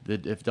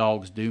that if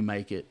dogs do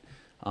make it,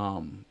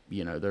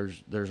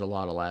 there's a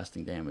lot of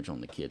lasting damage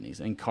on the kidneys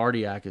and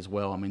cardiac as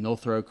well. I mean, they'll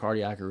throw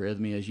cardiac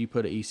arrhythmias. You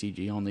put an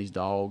ECG on these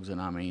dogs,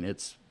 and I mean,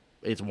 it's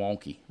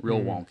wonky, real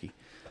wonky.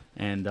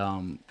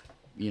 And,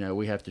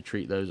 we have to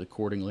treat those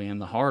accordingly. And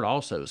the heart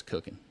also is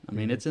cooking. I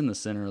mean, it's in the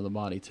center of the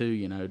body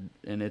too,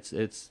 and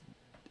it's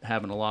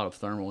having a lot of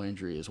thermal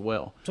injury as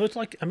well. So it's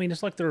like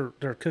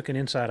they're cooking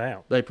inside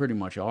out. They pretty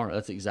much are.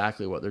 That's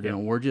exactly what they're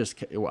doing.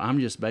 I'm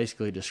just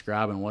basically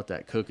describing what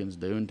that cooking's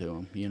doing to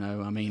them,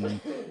 I mean,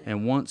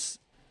 and once,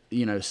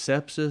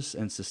 sepsis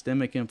and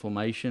systemic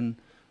inflammation,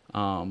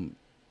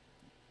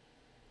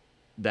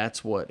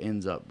 that's what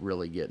ends up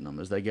really getting them,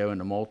 is they go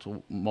into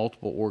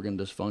multiple organ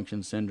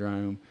dysfunction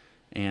syndrome,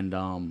 and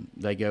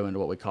they go into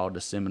what we call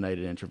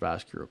disseminated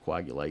intravascular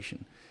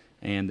coagulation.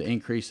 And the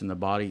increase in the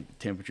body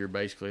temperature,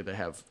 basically, they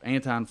have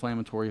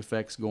anti-inflammatory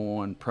effects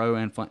going,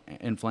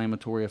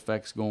 pro-inflammatory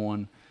effects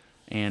going,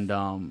 and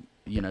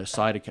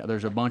cytokine.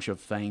 There's a bunch of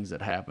things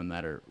that happen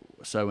that are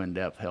so in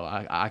depth. Hell,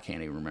 I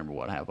can't even remember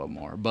what half of them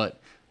are. But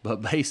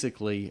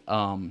basically,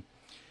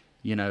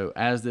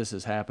 as this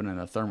is happening,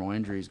 the thermal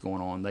injury is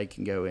going on. They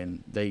can go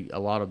in. A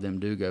lot of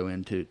them do go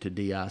into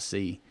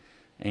DIC.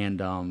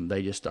 And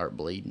they just start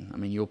bleeding. I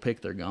mean, you'll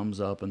pick their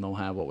gums up, and they'll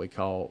have what we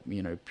call,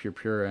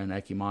 purpura and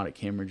ecchymotic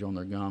hemorrhage on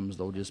their gums.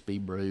 They'll just be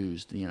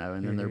bruised,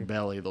 and then their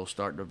belly, they'll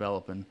start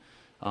developing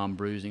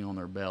bruising on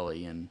their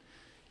belly. And,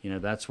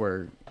 that's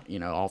where,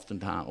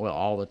 oftentimes, well,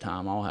 all the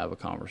time, I'll have a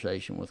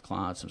conversation with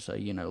clients and say,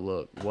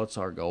 look, what's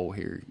our goal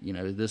here?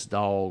 This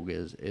dog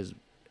is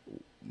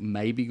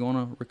maybe going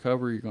to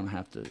recover. You're going to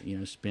have to,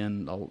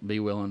 be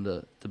willing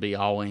to be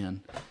all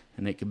in,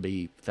 and it could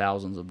be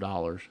thousands of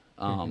dollars.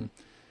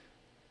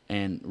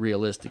 And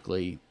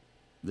realistically,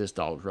 this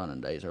dog's running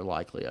days are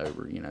likely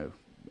over,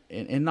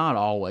 and not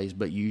always,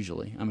 but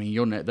usually. I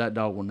mean, that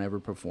dog will never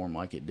perform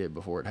like it did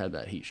before it had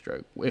that heat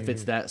stroke, if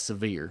it's that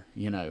severe,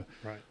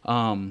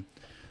 Right.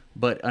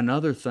 But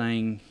another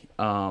thing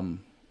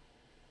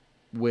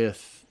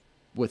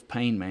with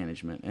pain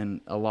management,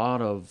 and a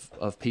lot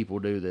of people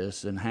do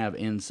this and have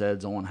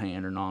NSAIDs on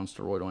hand or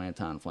non-steroidal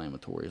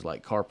anti-inflammatories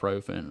like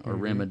carprofen or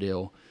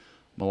Rimadyl,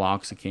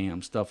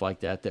 meloxicam, stuff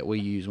like that we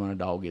use when a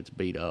dog gets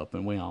beat up,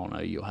 and we all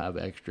know you'll have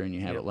extra and you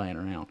have it laying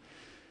around.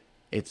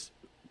 It's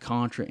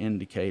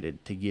contraindicated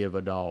to give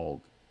a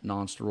dog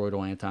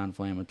non-steroidal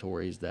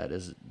anti-inflammatories that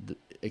is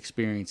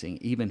experiencing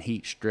even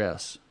heat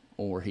stress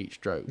or heat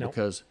stroke,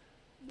 because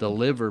the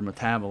liver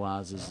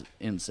metabolizes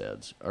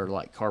NSAIDs, or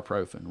like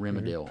carprofen,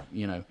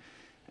 Rimadyl,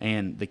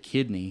 and the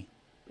kidney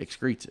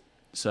excretes it.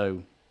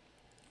 So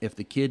if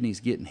the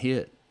kidney's getting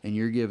hit and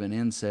you're giving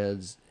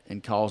NSAIDs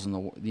and causing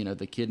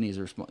the kidneys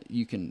are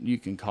you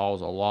can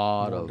cause a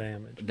lot of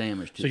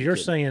damage to so you're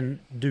saying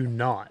do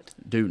not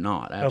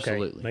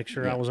absolutely okay, make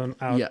sure I was on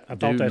I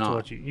thought that's not.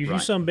 what you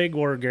used some big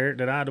word, Garrett,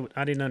 that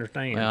I didn't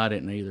understand. Well, I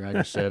didn't either, I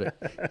just said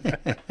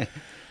it.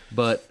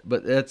 but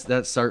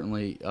that's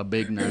certainly a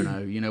big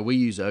no. We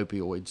use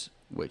opioids,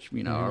 which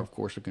are of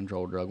course a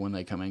controlled drug when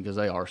they come in because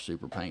they are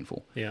super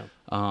painful.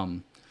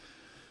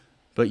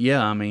 But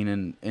yeah, I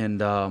mean,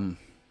 and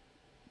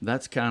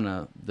that's kind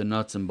of the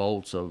nuts and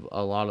bolts of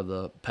a lot of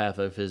the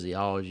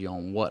pathophysiology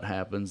on what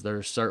happens.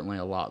 There's certainly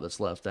a lot that's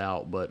left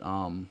out, but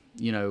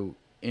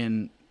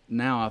and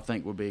now I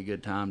think would be a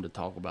good time to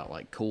talk about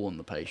like cooling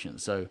the patient.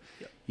 So,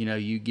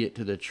 you get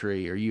to the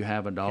tree, or you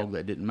have a dog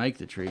that didn't make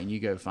the tree, and you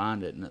go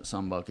find it, and that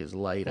sunbuck is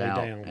laid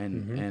out down.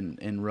 and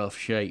in rough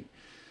shape.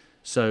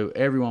 So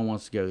everyone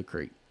wants to go to the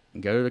creek.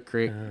 Go to the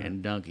creek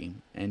and dunk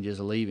him and just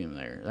leave him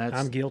there.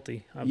 I'm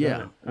guilty. I've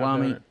done it. Well, I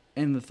mean,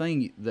 and the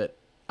thing that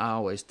I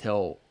always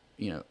tell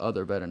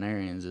other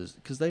veterinarians is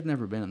because they've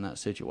never been in that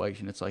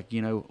situation. It's like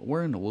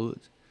we're in the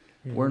woods.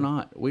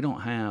 We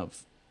don't have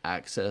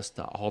access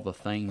to all the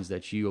things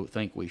that you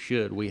think we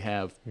should. We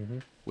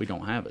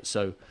don't have it.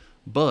 So,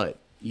 but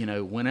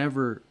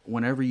whenever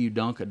you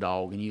dunk a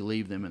dog and you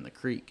leave them in the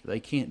creek, they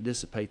can't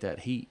dissipate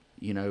that heat.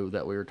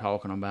 That we were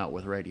talking about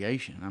with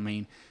radiation. I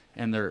mean.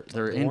 And they're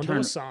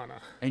internal sauna,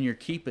 and you're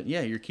keeping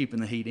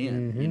the heat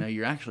in.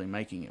 You're actually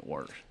making it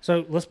worse.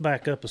 So let's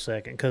back up a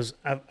second because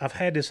I've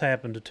had this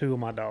happen to 2 of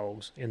my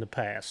dogs in the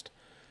past.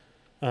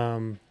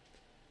 When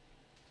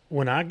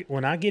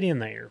I get in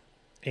there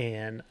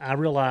and I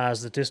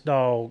realize that this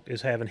dog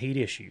is having heat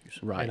issues,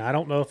 right? And I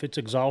don't know if it's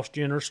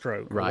exhaustion or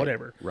stroke or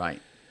whatever, right?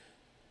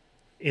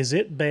 Is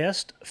it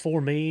best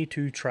for me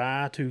to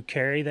try to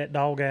carry that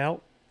dog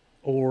out,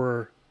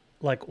 or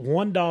like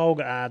one dog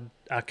I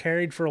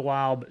carried for a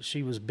while, but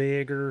she was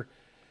bigger.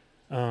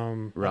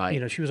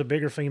 Right. She was a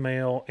bigger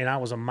female, and I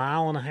was 1.5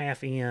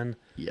 miles in.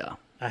 Yeah.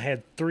 I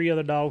had 3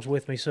 other dogs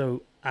with me,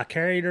 so I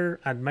carried her.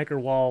 I'd make her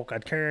walk.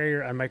 I'd carry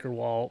her. I'd make her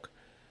walk.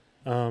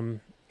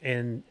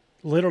 And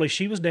literally,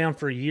 she was down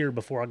for a year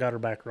before I got her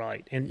back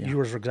right. And you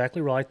were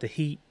exactly right. The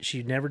heat,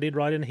 she never did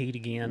right in the heat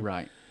again.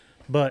 Right.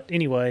 But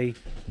anyway,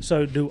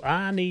 so do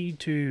I need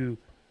to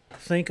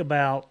think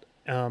about?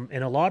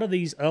 And a lot of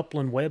these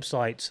upland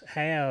websites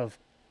have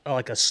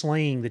like a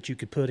sling that you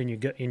could put in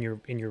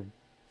your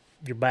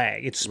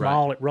bag. It's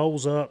small. Right. It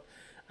rolls up.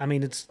 I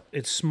mean, it's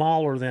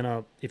smaller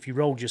than if you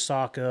rolled your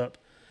sock up.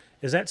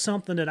 Is that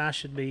something that I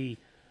should be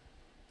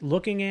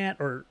looking at,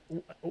 or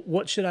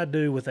what should I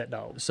do with that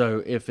dog?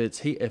 So if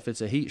it's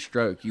a heat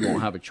stroke, you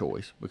won't have a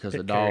choice because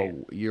the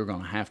dog you're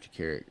going to have to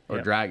carry it or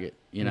drag it,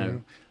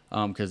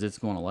 because it's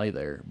going to lay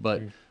there.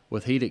 But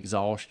with heat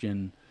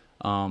exhaustion.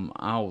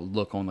 I'll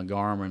look on the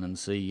Garmin and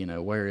see,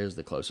 where is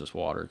the closest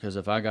water. Because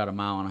if I got 1.5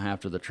 miles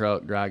to the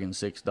truck dragging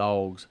 6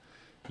 dogs,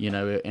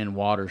 and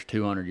water's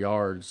 200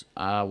 yards,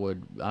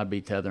 I'd be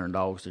tethering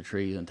dogs to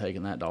trees and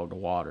taking that dog to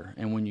water.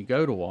 And when you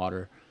go to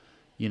water,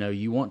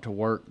 you want to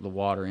work the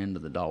water into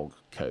the dog's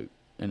coat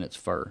and its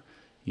fur.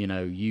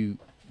 You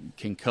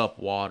can cup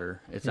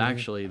water. It's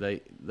actually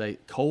they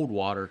cold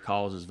water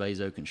causes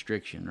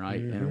vasoconstriction, right?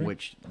 And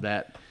which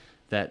that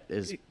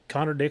is.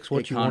 Contradicts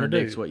what you want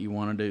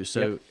to do.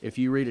 So if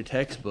you read a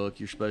textbook,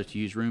 you're supposed to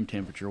use room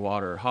temperature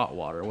water or hot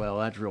water. Well,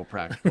 that's real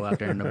practical out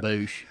there in the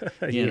bush,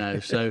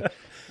 So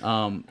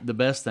the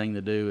best thing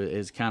to do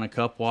is kind of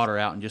cup water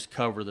out and just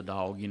cover the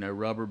dog.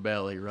 Rubber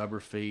belly, rubber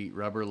feet,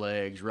 rubber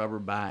legs, rubber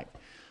back,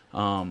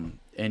 and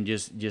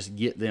just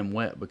get them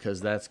wet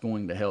because that's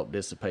going to help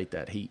dissipate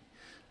that heat.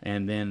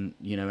 And then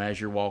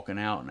as you're walking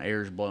out and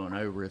air's blowing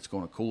over, it's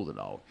going to cool the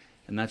dog.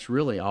 And that's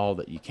really all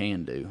that you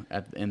can do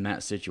in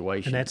that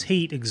situation. And that's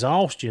heat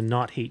exhaustion,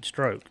 not heat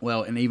stroke.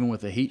 Well, and even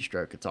with a heat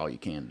stroke, it's all you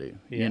can do,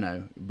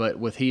 But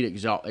with heat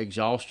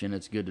exhaustion,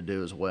 it's good to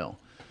do as well.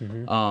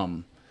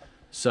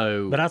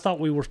 But I thought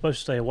we were supposed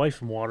to stay away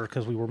from water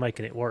because we were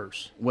making it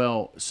worse.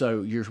 Well,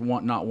 so you're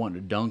not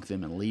wanting to dunk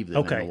them and leave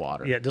them in the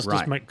water. Yeah, just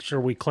make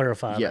sure we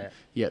clarify that.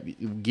 Yeah,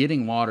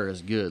 getting water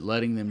is good.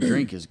 Letting them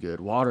drink is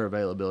good. Water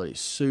availability is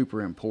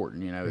super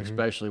important,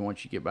 especially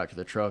once you get back to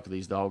the truck.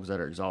 These dogs that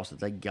are exhausted,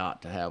 they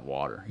got to have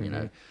water,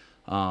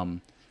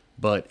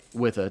 But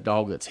with a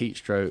dog that's heat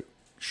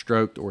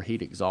stroked or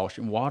heat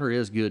exhaustion, water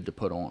is good to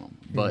put on them.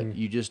 But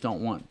you just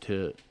don't want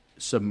to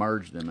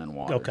submerge them in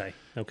water. Okay.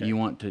 You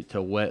want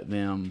to wet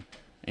them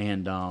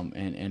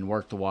and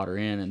work the water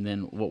in, and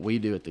then what we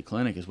do at the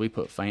clinic is we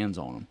put fans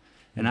on them.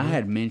 And I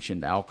had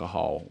mentioned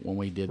alcohol when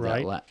we did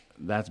that.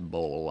 That's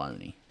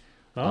baloney.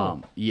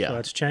 So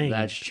that's changed.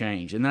 That's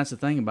changed, and that's the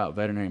thing about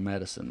veterinary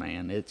medicine,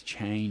 man. It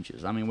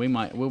changes. I mean, we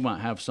might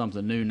have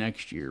something new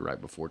next year, right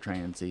before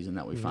training season,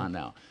 that we find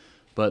out.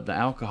 But the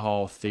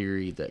alcohol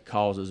theory that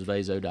causes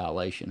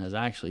vasodilation has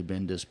actually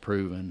been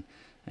disproven.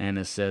 And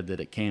has said that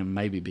it can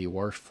maybe be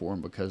worse for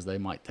them because they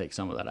might take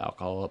some of that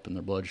alcohol up in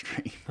their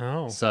bloodstream.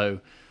 Oh. So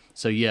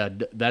yeah,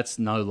 that's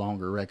no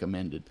longer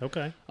recommended.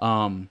 Okay.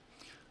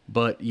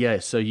 But yeah,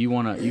 so you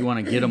want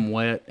to get them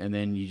wet, and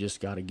then you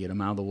just got to get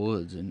them out of the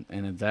woods. And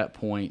at that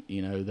point,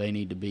 they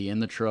need to be in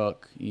the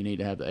truck. You need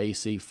to have the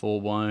AC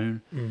full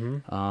blown.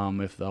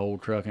 If the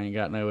old truck ain't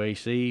got no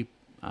AC,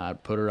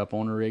 I'd put her up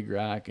on the rig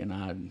rack and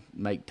I'd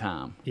make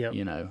time. Yep.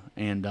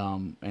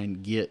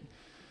 And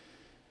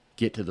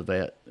get to the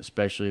vet,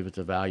 especially if it's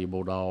a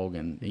valuable dog.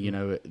 And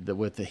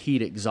with the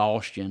heat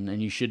exhaustion, and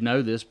you should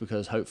know this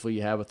because hopefully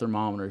you have a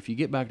thermometer. If you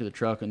get back to the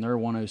truck and they're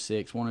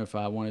 106,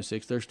 105,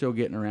 106, they're still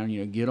getting around.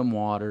 Get them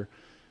water,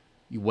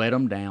 you wet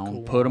them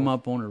down, put them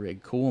up on a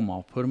rig, cool them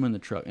off, put them in the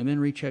truck, and then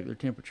recheck their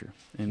temperature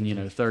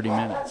in 30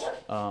 minutes.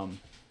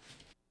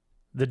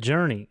 The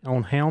Journey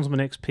on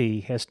Houndsman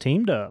XP has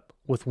teamed up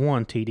with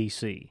One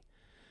TDC.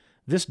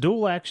 This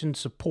dual action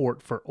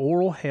support for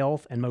oral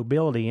health and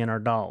mobility in our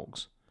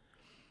dogs.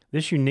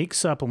 This unique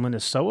supplement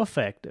is so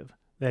effective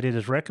that it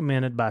is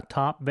recommended by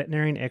top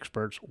veterinarian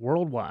experts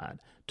worldwide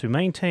to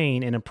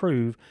maintain and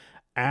improve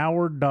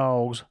our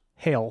dog's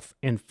health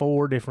in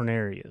 4 different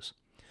areas.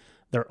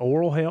 Their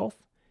oral health,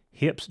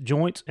 hips,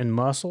 joints, and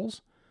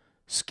muscles,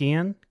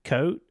 skin,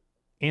 coat,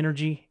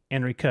 energy,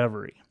 and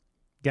recovery.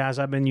 Guys,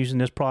 I've been using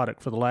this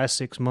product for the last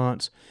 6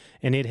 months,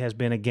 and it has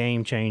been a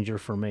game changer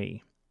for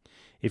me.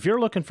 If you're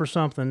looking for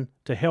something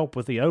to help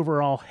with the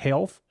overall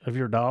health of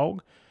your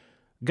dog,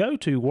 go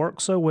to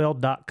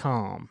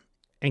worksowell.com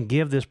and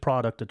give this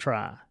product a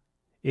try.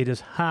 It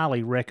is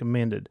highly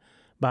recommended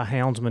by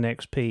Houndsman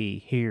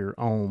XP here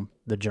on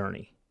The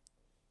Journey.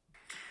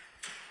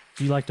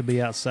 Do you like to be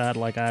outside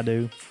like I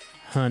do?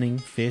 Hunting,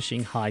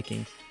 fishing,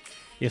 hiking?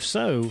 If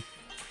so,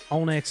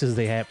 Onyx is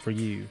the app for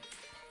you.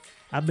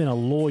 I've been a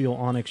loyal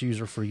Onyx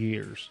user for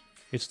years.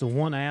 It's the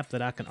one app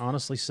that I can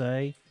honestly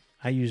say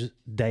I use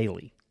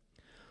daily.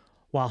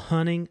 While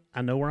hunting,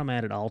 I know where I'm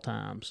at all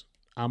times.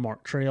 I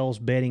mark trails,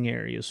 bedding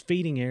areas,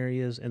 feeding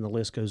areas, and the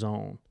list goes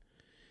on.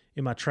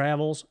 In my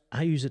travels,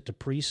 I use it to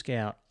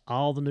pre-scout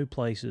all the new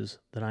places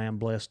that I am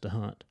blessed to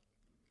hunt.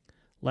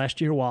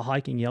 Last year while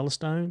hiking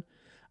Yellowstone,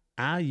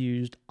 I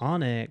used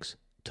Onyx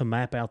to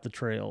map out the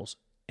trails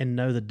and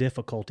know the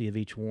difficulty of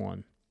each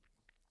one.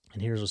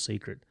 And here's a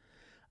secret.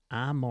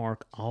 I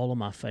mark all of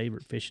my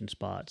favorite fishing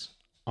spots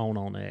on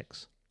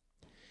Onyx.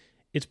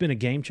 It's been a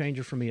game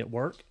changer for me at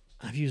work.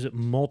 I've used it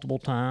multiple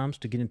times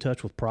to get in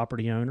touch with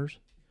property owners.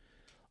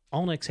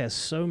 Onyx has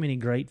so many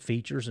great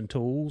features and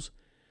tools,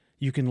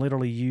 you can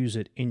literally use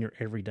it in your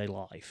everyday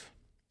life.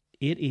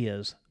 It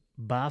is,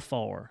 by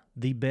far,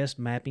 the best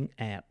mapping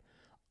app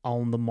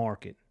on the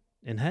market.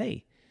 And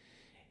hey,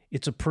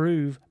 it's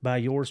approved by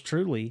yours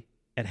truly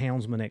at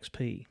Houndsman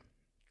XP.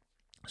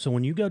 So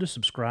when you go to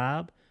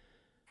subscribe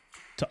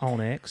to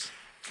Onyx,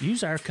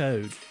 use our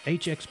code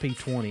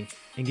HXP20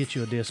 and get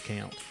you a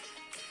discount.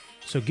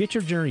 So get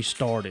your journey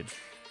started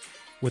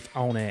with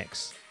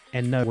Onyx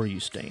and know where you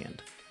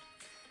stand.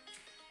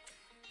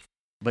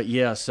 But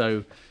yeah,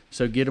 so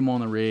get them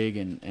on the rig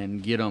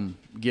and get them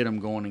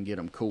going and get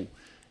them cool,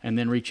 and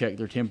then recheck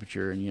their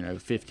temperature in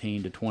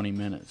 15 to 20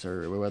 minutes,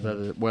 or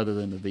whether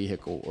in the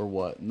vehicle or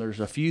what. And there's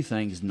a few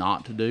things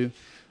not to do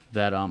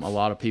that a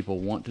lot of people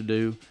want to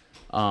do.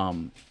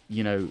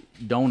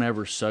 Don't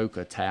ever soak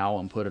a towel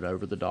and put it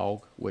over the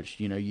dog, which,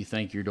 you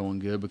think you're doing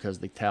good because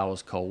the towel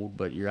is cold,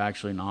 but you're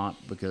actually not,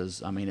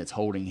 because, it's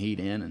holding heat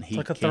in, and heat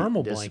it's like a can't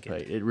thermal dissipate.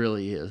 blanket. It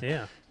really is.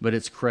 Yeah. But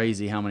it's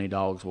crazy how many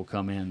dogs will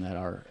come in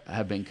that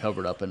have been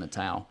covered up in a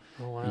towel.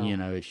 Oh, wow.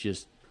 And, it's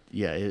just,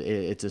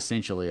 it's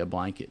essentially a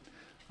blanket.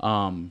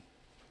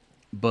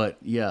 But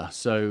yeah,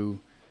 so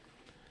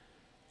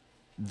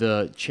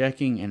the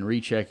checking and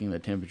rechecking the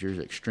temperature is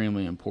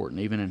extremely important,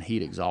 even in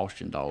heat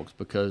exhaustion dogs,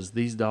 because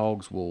these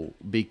dogs will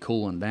be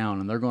cooling down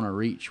and they're going to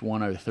reach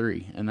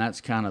 103, and that's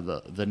kind of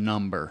the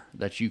number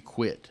that you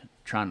quit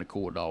trying to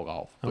cool a dog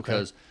off,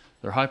 because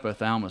their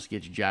hypothalamus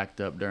gets jacked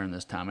up during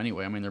this time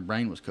anyway. Their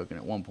brain was cooking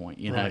at one point,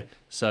 Right.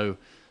 So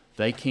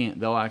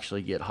they'll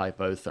actually get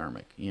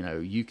hypothermic.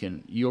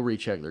 You'll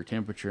recheck their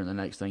temperature, and the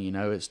next thing you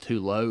know, it's too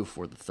low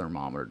for the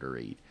thermometer to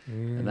read.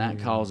 And that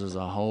causes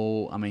a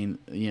whole,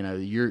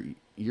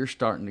 you're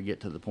starting to get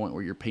to the point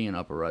where you're peeing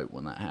up a rope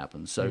when that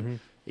happens. So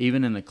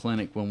even in the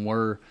clinic, when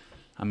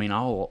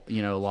I'll,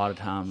 a lot of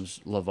times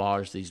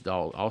lavage these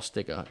dogs, I'll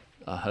stick a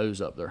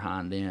hose up their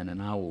hind end,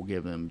 and I will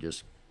give them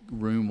just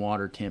room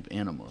water temp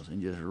enemas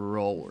and just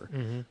roll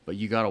her. But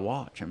you got to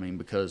watch,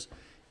 because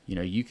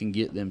you can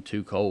get them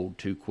too cold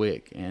too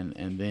quick,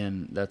 and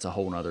then that's a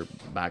whole nother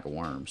bag of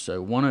worms.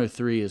 So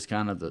 103 is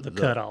kind of the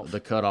cutoff.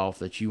 The cutoff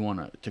that you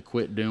want to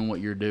quit doing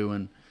what you're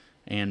doing,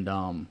 and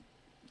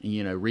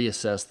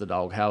reassess the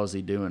dog. How is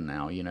he doing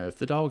now? If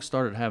the dog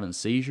started having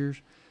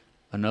seizures,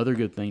 another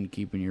good thing to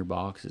keep in your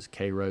box is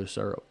K-Row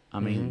syrup.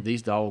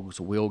 These dogs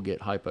will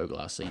get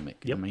hypoglycemic.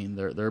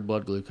 Yep. Their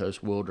blood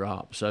glucose will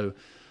drop. So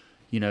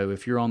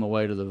if you're on the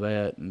way to the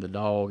vet and the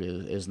dog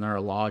is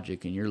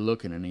neurologic and you're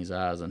looking in his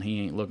eyes and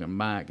he ain't looking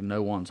back,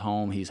 no one's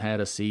home, he's had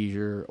a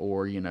seizure,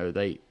 or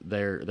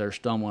they're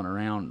stumbling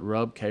around,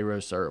 rub K-Row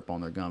syrup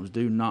on their gums.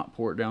 Do not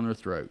pour it down their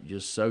throat.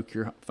 Just soak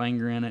your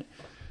finger in it,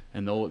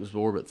 and they'll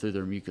absorb it through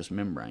their mucous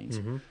membranes.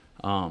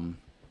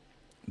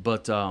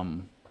 But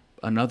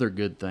another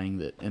good thing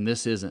that, and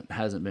this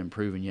hasn't been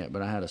proven yet,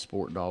 but I had a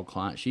sport dog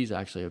client. She's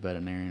actually a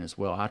veterinarian as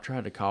well. I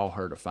tried to call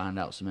her to find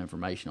out some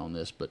information on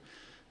this, but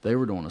they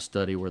were doing a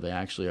study where they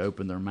actually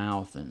open their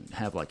mouth and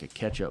have like a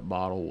ketchup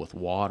bottle with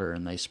water,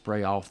 and they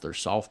spray off their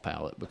soft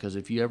palate, because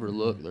if you ever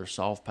look, their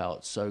soft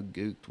palate's so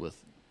gooked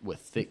with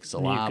thick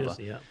saliva. Mucus,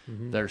 yeah.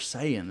 They're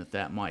saying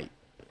that might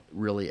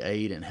really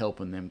aid in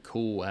helping them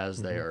cool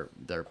as they're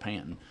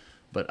panting.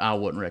 But I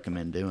wouldn't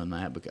recommend doing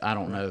that, because I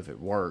don't know if it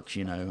works,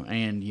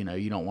 and,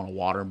 you don't want to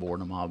waterboard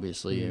them,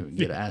 obviously, and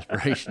get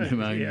aspiration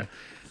pneumonia.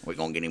 We're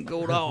going to get him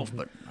cooled off,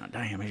 but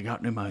damn, he's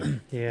got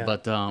pneumonia. Yeah.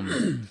 But,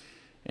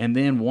 and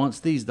then once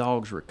these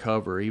dogs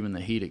recover, even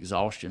the heat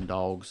exhaustion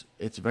dogs,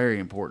 it's very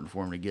important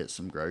for them to get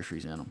some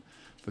groceries in them,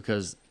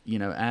 because,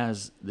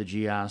 as the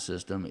GI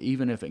system,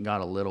 even if it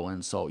got a little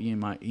insult, he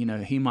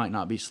might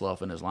not be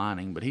sloughing his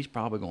lining, but he's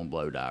probably going to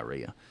blow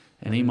diarrhea.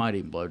 And he might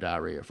even blow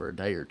diarrhea for a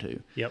day or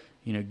two. Yep.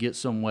 Get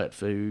some wet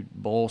food,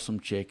 boil some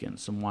chicken,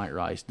 some white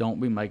rice.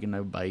 Don't be making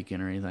no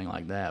bacon or anything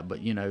like that. But,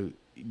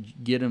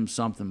 get them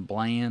something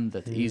bland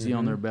that's easy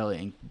on their belly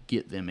and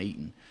get them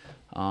eating.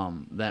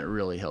 That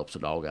really helps a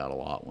dog out a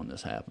lot when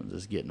this happens,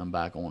 is getting them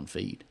back on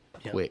feed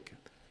quick.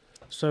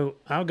 So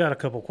I've got a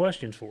couple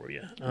questions for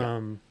you.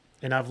 And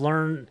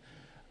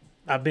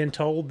I've been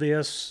told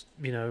this,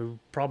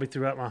 probably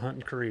throughout my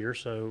hunting career.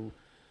 So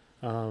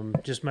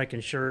just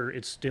making sure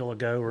it's still a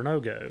go or no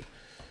go.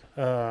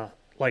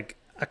 Like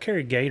I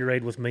carry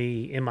Gatorade with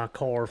me in my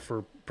car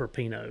for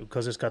Pinot,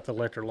 because it's got the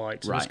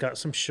electrolytes and it's got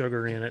some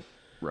sugar in it.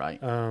 Right.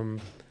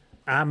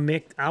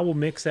 I will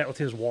mix that with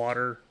his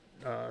water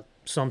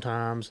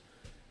sometimes.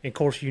 And of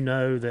course,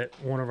 that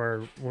one of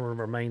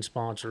our main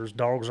sponsors,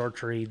 Dogs Are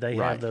Treed, they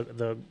have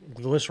the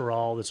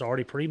glycerol that's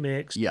already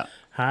pre-mixed. Yeah.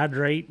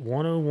 Hydrate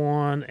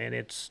 101, and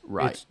it's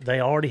they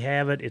already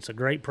have it. It's a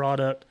great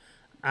product.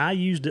 I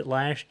used it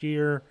last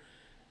year,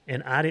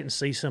 and I didn't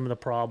see some of the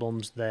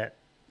problems that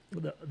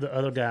the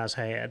other guys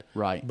had.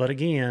 Right. But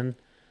again,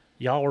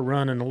 y'all were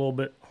running a little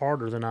bit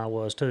harder than I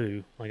was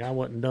too. Like I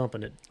wasn't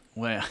dumping it.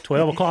 Well,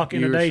 12 o'clock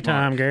in the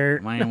daytime, smart.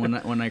 Garrett. Man,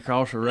 when they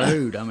cross the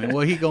road, I mean,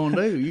 what he gonna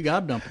do? You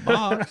got to dump a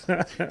box.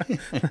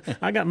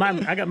 I got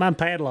mine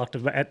padlocked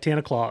at 10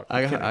 o'clock.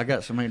 I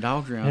got so many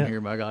dogs around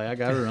here, by golly, I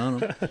got to run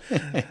them.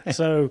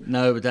 So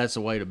no, but that's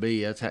the way to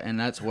be.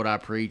 That's what I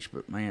preach.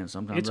 But man,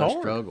 sometimes I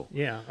struggle.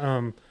 Yeah.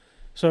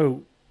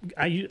 So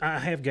I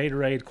have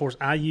Gatorade. Of course,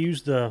 I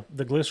use the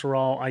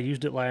glycerol. I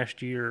used it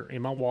last year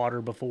in my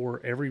water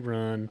before every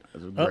run.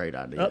 That's a great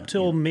idea. Up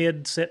till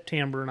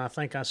mid-September, and I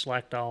think I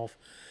slacked off.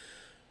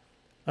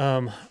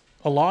 A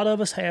lot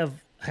of us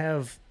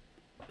have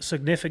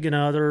significant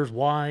others,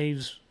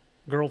 wives,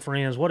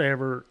 girlfriends,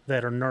 whatever,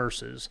 that are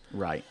nurses.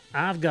 Right.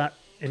 I've got,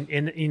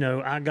 and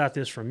I got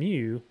this from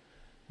you,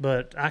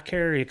 but I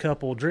carry a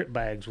couple drip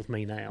bags with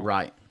me now.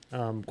 Right.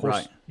 Of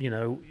course,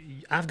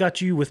 I've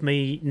got you with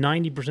me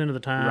 90% of the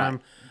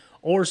time,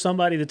 or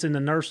somebody that's in the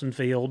nursing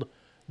field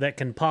that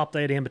can pop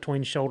that in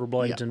between shoulder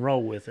blades and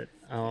roll with it.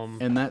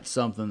 And that's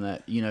something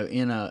that,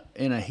 in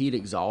a heat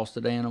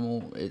exhausted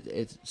animal,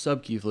 it's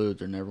sub-Q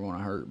fluids are never going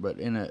to hurt, but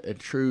in a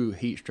true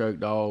heat stroke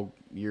dog,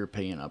 you're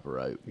peeing up a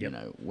rope.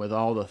 Yep. With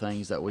all the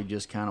things that we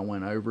just kind of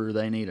went over,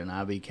 they need an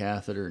IV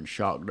catheter and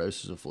shock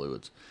doses of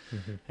fluids.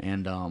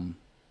 And,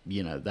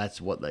 that's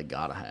what they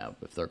got to have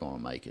if they're going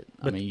to make it.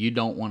 I mean, you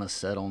don't want to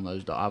set on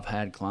those dogs. I've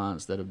had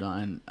clients that have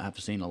done, I've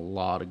seen a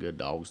lot of good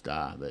dogs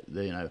die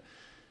that,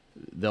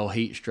 they'll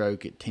heat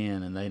stroke at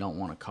 10 and they don't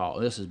want to call.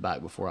 This is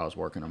back before I was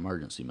working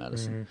emergency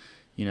medicine.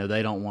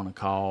 They don't want to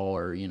call,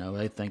 or,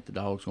 they think the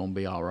dog's going to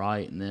be all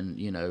right. And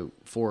then,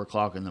 4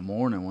 o'clock in the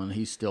morning when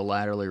he's still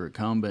laterally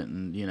recumbent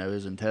and,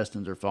 his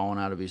intestines are falling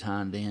out of his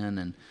hind end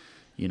and,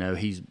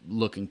 he's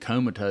looking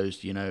comatose,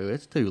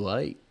 it's too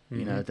late.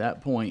 At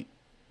that point,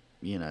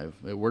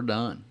 we're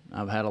done.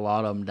 I've had a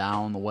lot of them die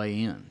on the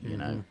way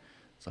in,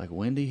 It's like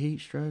windy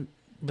heat stroke.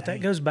 But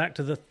that goes back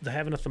to the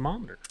having a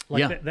thermometer.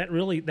 Like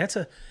that's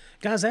a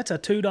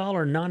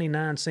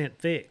 $2.99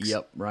 fix.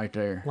 Yep, right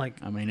there. Like,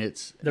 I mean,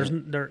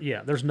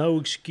 there's no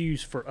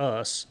excuse for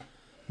us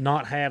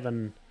not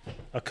having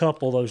a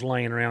couple of those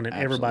laying around in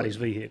everybody's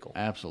vehicle.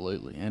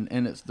 Absolutely,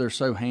 and they're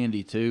so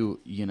handy too.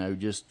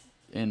 Just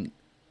in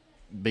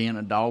being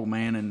a dog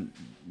man and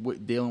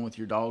dealing with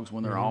your dogs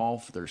when they're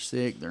off, they're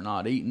sick, they're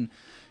not eating.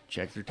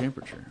 Check their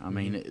temperature. I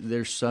mean,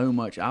 there's so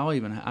much. I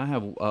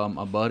have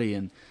a buddy,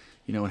 and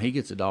when he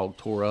gets a dog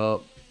tore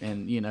up,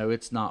 and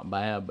it's not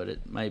bad, but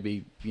it may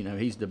be,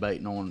 he's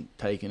debating on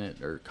taking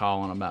it or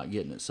calling about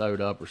getting it sewed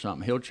up or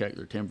something. He'll check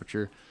their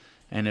temperature,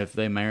 and if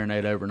they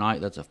marinate overnight,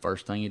 that's the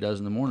first thing he does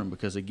in the morning,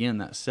 because again,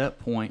 that set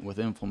point with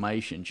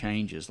inflammation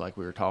changes, like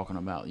we were talking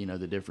about.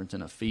 The difference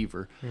in a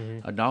fever.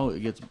 A dog that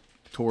gets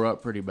tore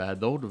up pretty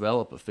bad, they'll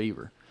develop a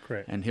fever.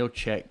 Correct. And he'll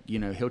check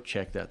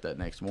that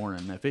next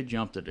morning. And if it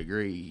jumped a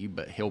degree,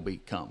 he'll be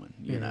coming.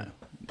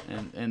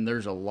 And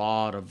there's a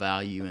lot of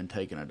value in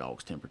taking a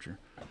dog's temperature.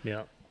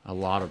 Yeah, a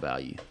lot of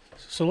value.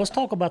 So let's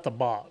talk about the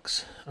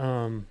box.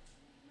 I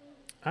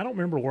don't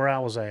remember where I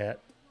was at,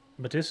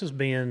 but this has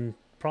been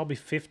probably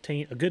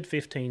a good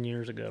 15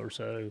 years ago or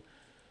so.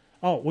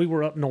 Oh, we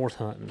were up north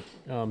hunting,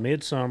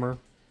 midsummer,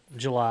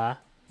 July,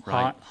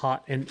 Right.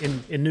 hot. And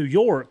in New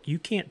York, you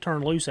can't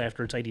turn loose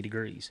after it's 80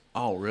 degrees.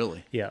 Oh,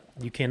 really? Yeah,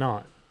 you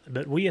cannot.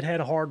 But we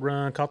had a hard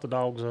run, caught the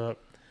dogs up,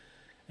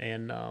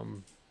 and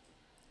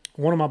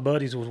one of my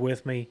buddies was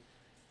with me,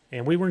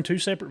 and we were in two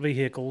separate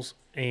vehicles,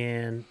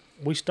 and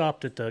we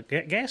stopped at the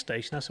gas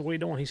station. I said, "What are you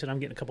doing?" He said, "I'm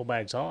getting a couple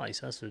bags of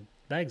ice." I said,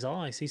 "Bags of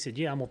ice?" He said,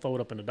 "Yeah, I'm going to throw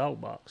it up in the dog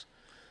box."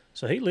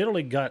 So he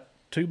literally got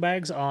 2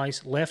 bags of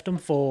ice, left them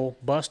full,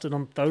 busted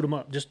them, throwed them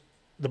up, just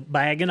the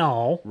bag and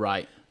all.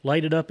 Right.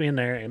 Laid it up in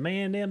there, and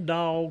man, them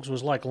dogs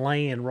was like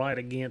laying right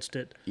against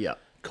it, Yeah.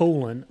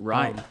 cooling.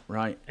 Right.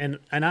 Right. And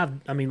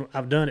I've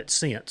done it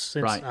since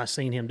Right. I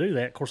seen him do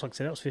that. Of course, like I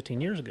said, that was 15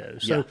 years ago.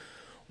 So, Yeah.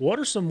 what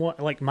are some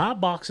like my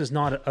box is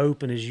not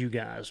open as you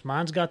guys.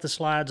 Mine's got the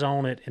slides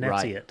on it, and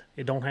that's Right. it.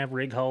 It don't have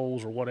rig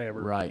holes or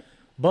whatever. Right.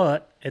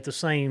 But at the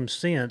same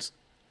sense,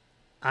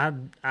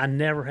 I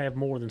never have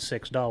more than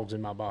 6 dogs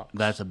in my box.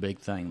 That's a big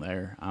thing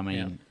there. I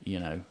mean,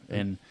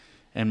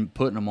 and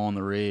putting them on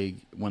the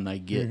rig when they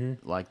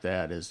get like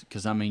that is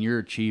because I mean you're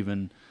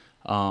achieving,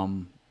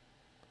 the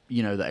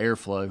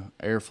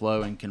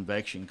airflow and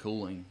convection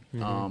cooling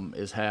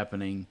is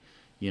happening.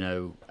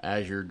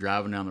 As you're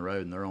driving down the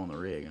road and they're on the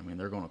rig. I mean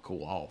they're going to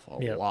cool off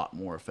a lot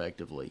more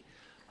effectively,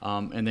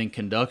 and then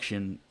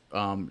conduction.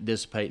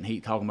 Dissipating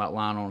heat, talking about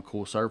lying on a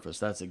cool surface.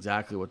 That's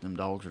exactly what them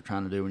dogs are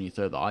trying to do when you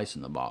throw the ice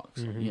in the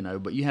box.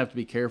 But you have to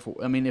be careful.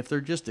 I mean, if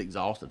they're just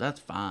exhausted, that's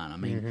fine. I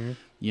mean,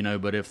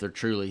 but if they're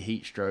truly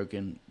heat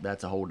stroking,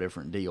 that's a whole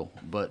different deal.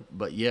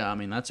 But yeah, I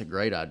mean, that's a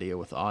great idea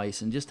with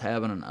ice, and just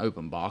having an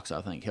open box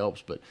I think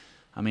helps. But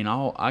I mean,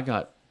 I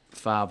got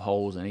 5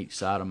 holes in each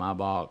side of my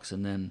box,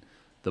 and then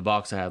the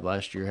box I had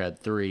last year had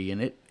 3,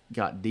 and it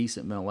got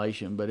decent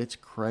ventilation. But it's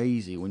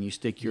crazy when you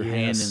stick your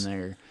hand in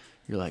there.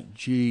 You're like,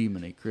 gee,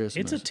 many Christmas.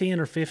 It's a 10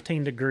 or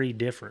 15 degree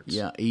difference.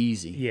 Yeah,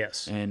 easy.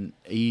 Yes. And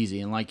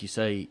easy. And like you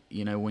say,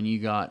 when you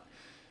got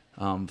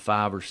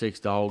 5 or 6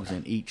 dogs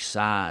in each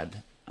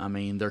side, I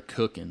mean, they're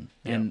cooking.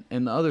 Yeah.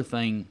 And the other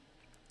thing,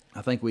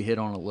 I think we hit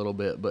on a little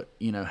bit, but,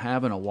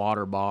 having a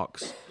water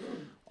box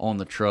on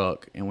the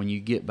truck, and when you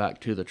get back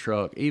to the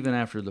truck, even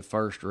after the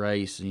first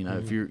race,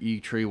 if you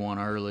tree one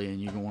early and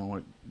you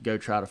want to go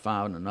try to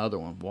find another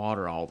one,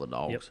 water all the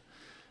dogs. Yep.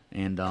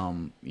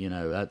 And,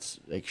 that's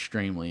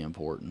extremely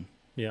important.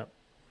 Yeah.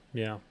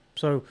 Yeah.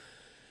 So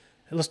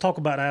let's talk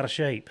about out of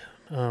shape.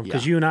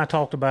 Because Yeah. you and I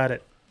talked about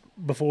it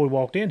before we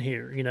walked in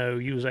here.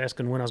 You was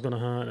asking when I was going to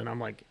hunt, and I'm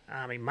like,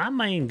 I mean, my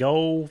main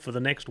goal for the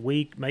next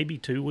week, maybe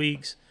 2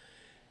 weeks,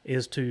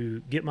 is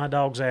to get my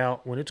dogs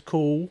out when it's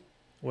cool,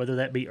 whether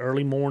that be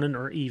early morning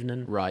or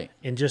evening. Right.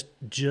 And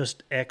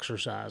just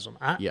exercise them.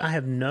 I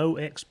have no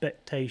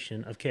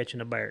expectation of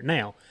catching a bear.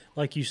 Now,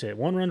 like you said,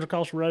 one runs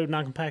across the road and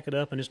I can pack it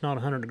up and it's not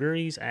 100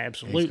 degrees.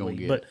 Absolutely. He's gonna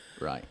get but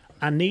it. Right.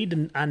 I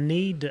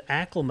need to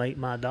acclimate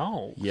my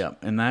dogs. Yeah,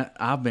 and that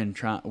I've been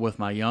trying with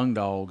my young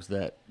dogs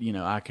that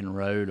I can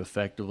road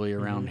effectively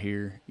around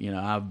here.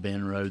 I've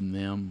been roading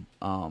them,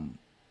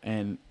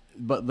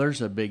 but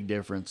there's a big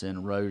difference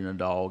in roading a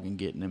dog and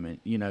getting them in.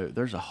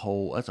 That's a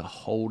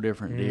whole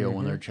different deal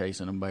when they're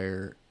chasing a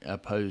bear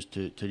opposed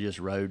to just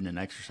roading and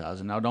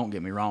exercising. Now, don't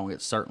get me wrong,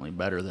 it's certainly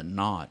better than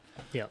not.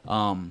 Yeah.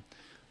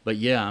 But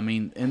yeah, I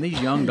mean, and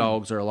these young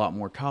dogs are a lot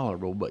more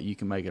tolerable, but you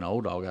can make an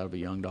old dog out of a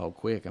young dog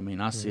quick. I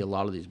mean, I see a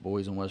lot of these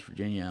boys in West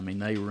Virginia. I mean,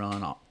 they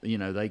run,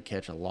 they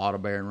catch a lot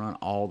of bear and run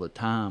all the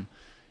time.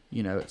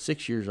 At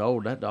 6 years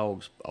old, that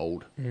dog's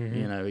old.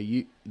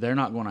 They're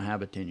not going to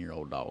have a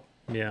 10-year-old dog.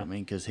 Yeah. I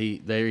mean, because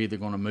they're either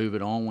going to move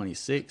it on when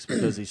he's 6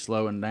 because he's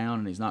slowing down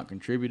and he's not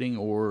contributing,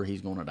 or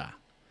he's going to die.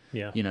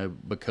 Yeah.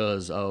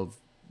 Because of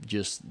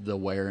just the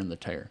wear and the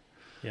tear.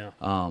 Yeah.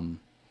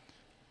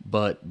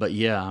 But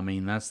yeah, I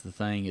mean, that's the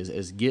thing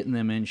is getting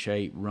them in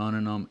shape,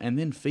 running them, and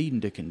then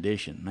feeding to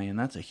condition. Man,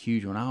 that's a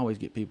huge one. I always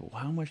get people,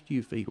 how much do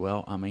you feed?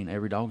 Well, I mean,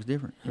 every dog's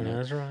different.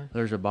 That's right.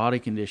 There's a body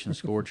condition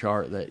score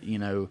chart that,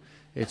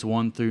 it's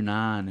 1 through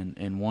 9,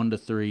 and 1 to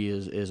 3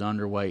 is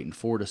underweight, and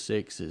 4 to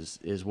 6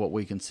 is what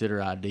we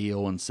consider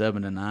ideal, and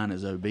 7 to 9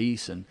 is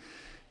obese. And,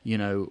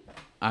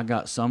 I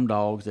got some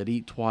dogs that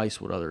eat twice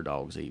what other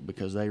dogs eat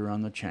because they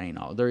run the chain.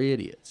 They're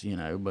idiots,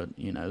 but,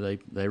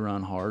 they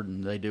run hard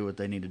and they do what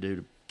they need to do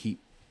to keep,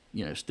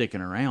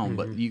 sticking around.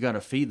 But you got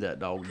to feed that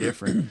dog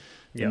different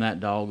than that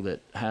dog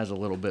that has a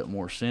little bit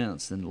more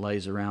sense and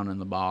lays around in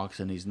the box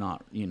and he's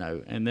not,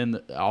 and then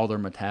all their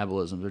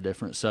metabolisms are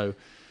different. So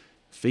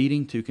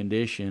feeding to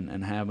condition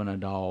and having a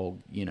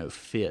dog,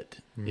 fit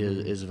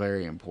is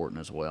very important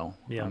as well.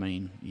 Yeah. I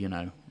mean,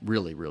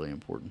 really, really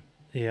important.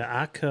 Yeah,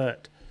 I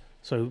cut.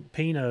 So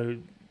Pino,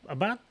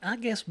 about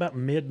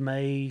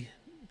mid-May,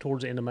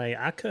 towards the end of May,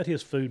 I cut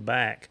his food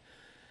back,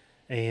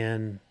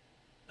 and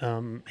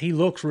he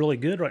looks really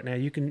good right now.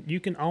 You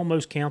can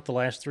almost count the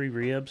last 3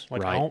 ribs,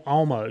 like Right.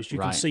 almost. You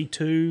Right. can see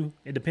 2.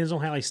 It depends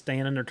on how he's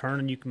standing or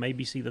turning. You can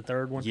maybe see the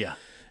 3rd one. Yeah.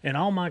 And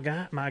all my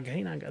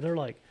canine guys, they're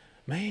like,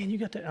 man, you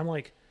got that. I'm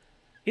like,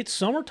 it's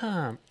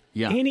summertime.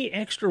 Yeah. Any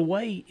extra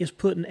weight is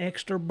putting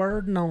extra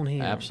burden on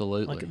him.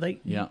 Absolutely.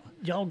 Like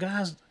y'all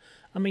guys,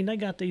 I mean, they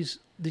got these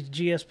the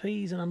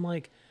GSPs, and I'm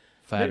like,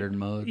 Fattered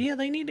mud. yeah,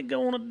 they need to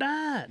go on a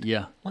diet.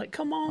 Yeah. Like,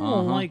 come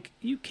on, like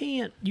you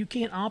can't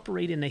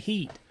operate in the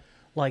heat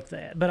like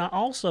that. But I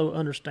also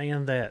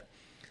understand that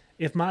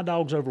if my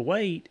dog's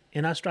overweight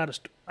and I try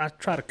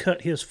to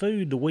cut his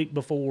food the week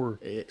before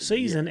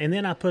season, and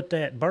then I put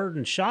that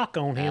burden shock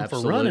on him for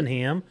running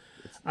him,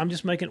 I'm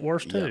just making it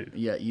worse too.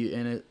 Yeah,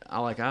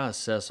 I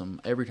assess them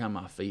every time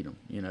I feed them.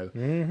 You know,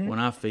 when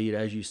I feed,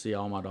 as you see,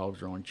 all my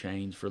dogs are on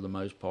chains for the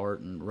most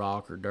part, and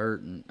rock or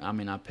dirt, and I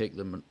mean, I pick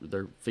them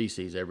their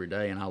feces every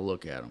day, and I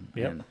look at them.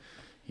 Yep. And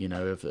you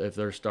know, if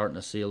they're starting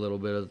to see a little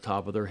bit of the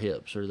top of their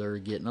hips, or they're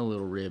getting a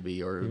little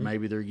ribby, or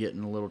maybe they're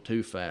getting a little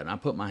too fat, and I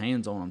put my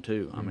hands on them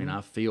too. I mean, I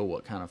feel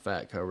what kind of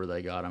fat cover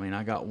they got. I mean,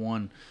 I got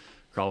one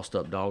crossed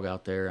up dog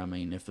out there. I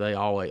mean, if they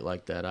all ate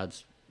like that, I'd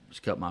just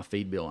cut my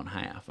feed bill in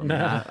half. I mean,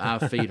 I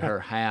feed her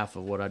half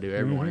of what I do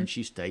every morning, and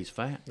she stays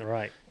fat.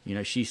 Right. You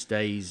know, she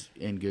stays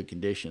in good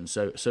condition.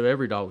 So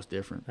every dog's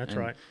different. That's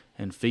right.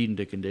 And feeding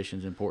to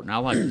conditions is important. I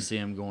like to see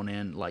them going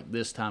in like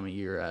this time of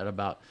year at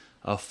about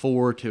a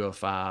 4 to a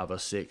 5, a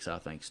 6. I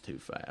think is too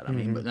fat. I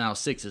mean, but now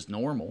 6 is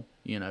normal.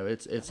 You know,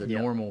 it's a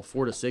normal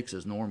 4 to 6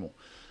 is normal.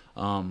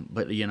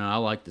 But you know, I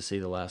like to see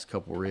the last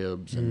couple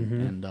ribs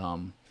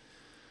and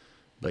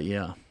but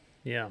yeah.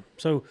 Yeah.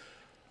 So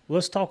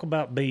let's talk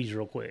about bees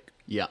real quick.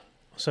 Yeah.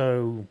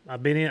 So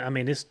I've been in. I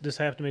mean, this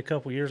happened to me a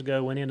couple years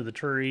ago. Went into the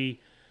tree.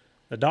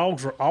 The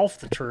dogs were off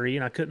the tree,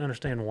 and I couldn't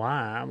understand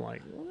why. I'm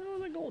like, well,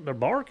 they're going. They're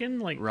barking.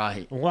 Like,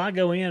 right. Well, I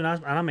go in,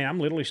 and I mean, I'm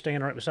literally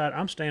standing right beside.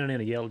 I'm standing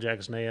in a yellow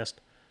jacket's nest.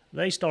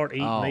 They start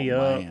eating me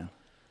up.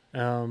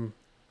 Man.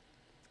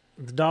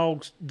 The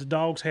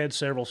dogs had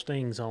several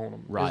stings on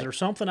them. Right. Is there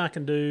something I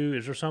can do?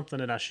 Is there something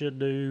that I should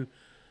do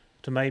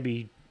to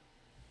maybe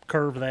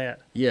curve that?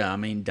 Yeah, I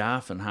mean,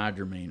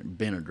 diphenhydramine,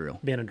 Benadryl.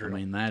 Benadryl. I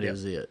mean, that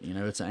is it. You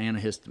know, it's an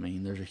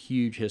antihistamine. There's a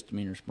huge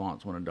histamine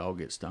response when a dog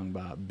gets stung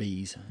by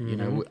bees. You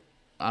know,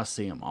 I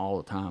see them all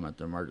the time at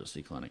the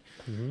emergency clinic.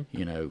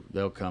 You know,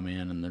 they'll come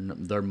in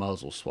and their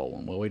muzzle's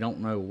swollen. Well, we don't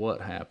know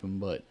what happened,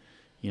 but,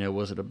 you know,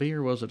 was it a bee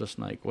or was it a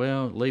snake?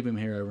 Well, leave him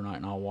here overnight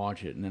and I'll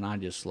watch it, and then I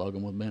just slug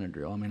him with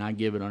Benadryl. I mean, I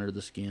give it under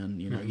the skin,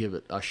 you know, give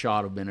it a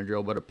shot of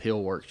Benadryl, but a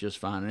pill works just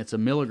fine. And it's a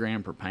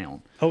milligram per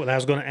pound. Oh, I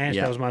was going to ask.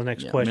 That was my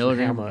next question.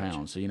 Milligram How per much?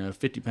 pound. So, you know, a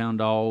 50-pound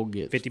dog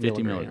gets 50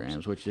 milligrams.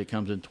 milligrams, which it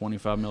comes in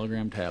 25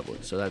 milligram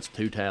tablets. So that's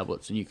 2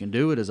 tablets. And you can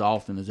do it as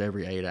often as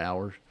every 8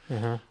 hours.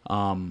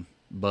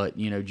 But,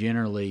 you know,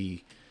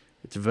 generally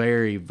it's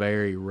very,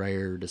 very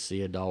rare to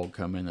see a dog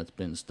come in that's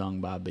been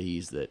stung by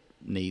bees that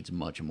needs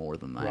much more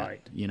than that.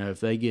 Right. You know, if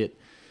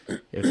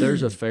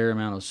there's a fair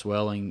amount of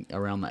swelling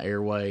around the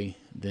airway,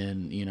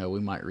 then, you know,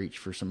 we might reach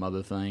for some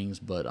other things,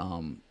 but,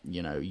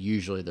 you know,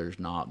 usually there's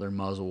not. Their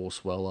muzzle will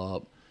swell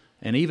up.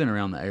 And even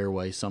around the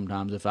airway,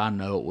 sometimes if I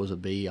know it was a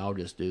bee, I'll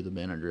just do the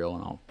Benadryl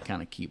and I'll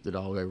kind of keep the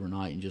dog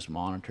overnight and just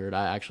monitor it.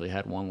 I actually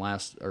had one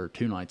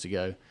 2 nights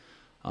ago.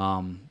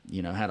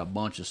 You know, had a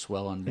bunch of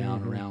swelling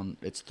down around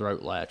its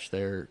throat latch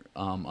there,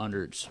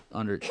 under its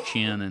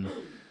chin,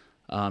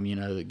 and you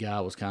know, the guy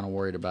was kind of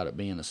worried about it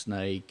being a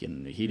snake,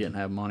 and he didn't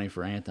have money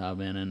for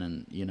anti-venom,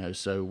 and you know,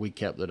 so we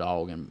kept the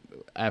dog, and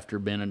after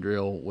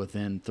Benadryl,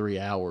 within 3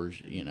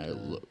 hours, you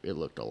know, it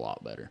looked a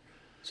lot better.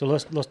 So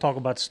let's talk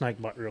about the snake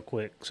bite real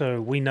quick.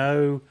 So we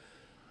know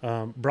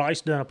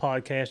Bryce done a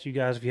podcast. You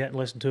guys, if you hadn't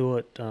listened to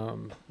it,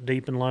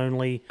 Deep and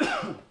Lonely,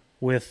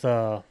 with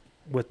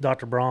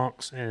Dr.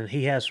 Bronx, and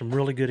he has some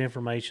really good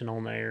information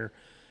on there.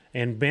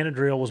 And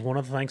Benadryl was one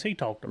of the things he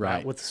talked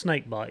about with the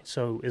snake bite.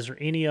 So is there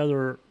any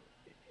other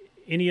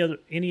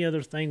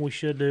thing we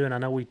should do? And I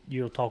know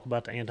you'll talk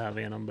about the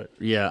anti-venom, but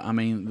yeah, I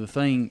mean, the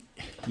thing,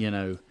 you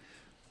know,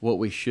 what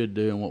we should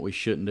do and what we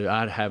shouldn't do.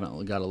 I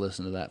haven't got to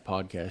listen to that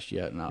podcast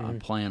yet, and I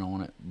plan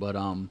on it. But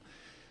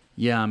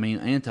yeah, I mean,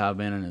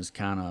 anti-venom is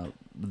kind of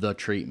the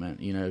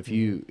treatment. You know, if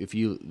you the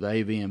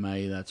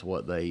AVMA, that's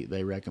what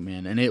they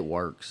recommend, and it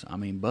works. I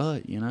mean,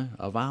 but you know,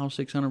 a vial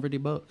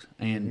 $650,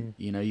 and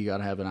you know, you got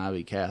to have an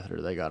IV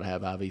catheter. They got to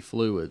have IV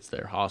fluids.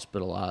 They're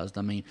hospitalized.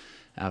 I mean,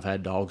 I've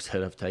had dogs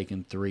that have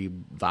taken 3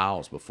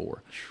 vials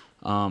before.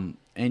 And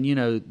you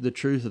know, the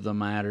truth of the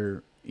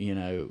matter, you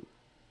know,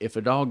 if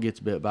a dog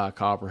gets bit by a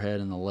copperhead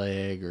in the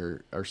leg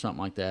or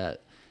something like that,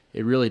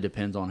 it really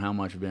depends on how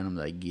much venom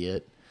they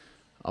get.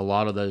 A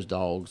lot of those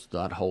dogs,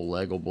 that whole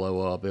leg will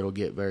blow up. It'll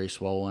get very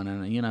swollen.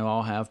 And, you know,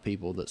 I'll have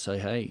people that say,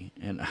 hey,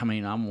 and I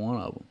mean, I'm one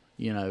of them.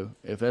 You know,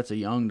 if that's a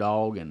young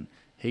dog and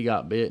he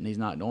got bit and he's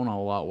not doing a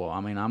whole lot, well, I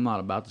mean, I'm not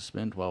about to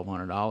spend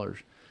 $1,200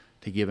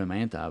 to give him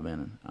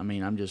anti-venom. I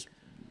mean, I'm just,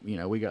 you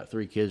know, we got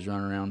 3 kids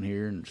running around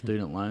here and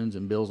student loans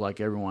and bills like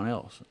everyone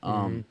else.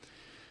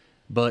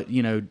 But,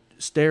 you know,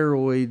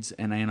 steroids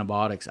and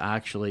antibiotics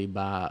actually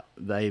by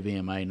the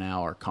AVMA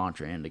now are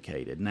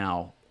contraindicated.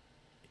 Now,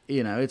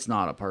 you know, it's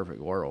not a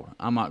perfect world.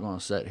 I'm not going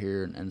to sit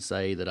here and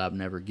say that I've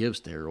never give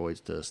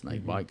steroids to a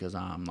snake bite, because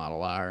I'm not a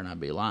liar and I'd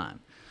be lying.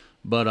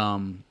 But,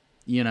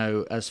 you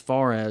know, as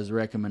far as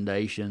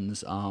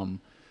recommendations,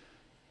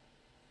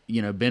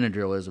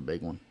 Benadryl is a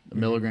big one. A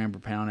milligram per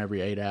pound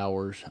every 8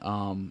 hours.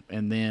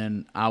 And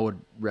then I would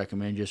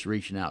recommend just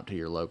reaching out to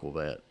your local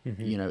vet.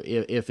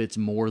 If it's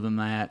more than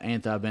that,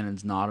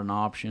 antivenom's not an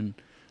option,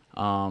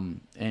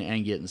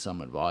 and getting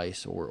some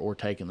advice or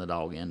taking the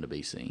dog in to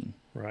be seen.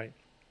 Right.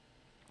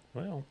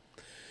 Well,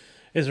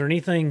 is there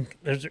anything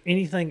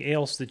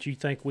else that you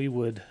think we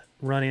would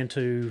run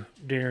into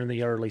during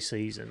the early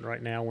season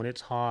right now when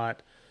it's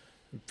hot,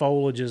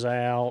 foliage is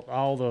out,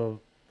 all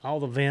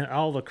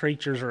the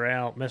creatures are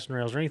out messing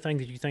around? Is there anything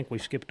that you think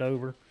we've skipped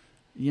over?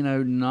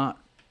 Not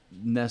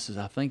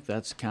necessarily. I think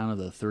that's kind of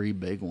the three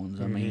big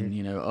ones. I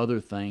mean, other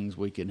things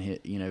we can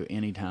hit,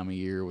 any time of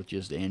year with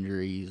just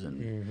injuries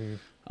and,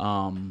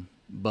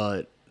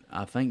 but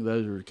I think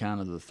those are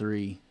kind of the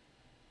three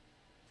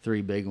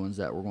big ones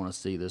that we're going to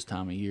see this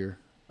time of year,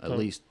 at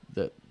least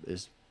that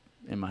is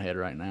in my head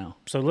right now.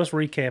 So let's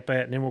recap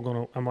that, and then I'm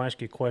going to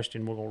ask you a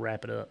question. We're going to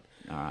wrap it up.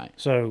 All right.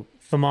 So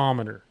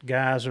thermometer.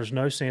 Guys, there's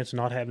no sense in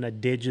not having a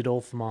digital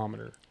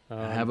thermometer.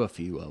 I have a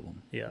few of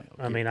them. Yeah.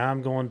 Okay. I mean,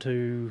 I'm going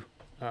to,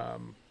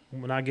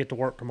 when I get to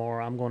work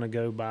tomorrow, I'm going to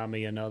go buy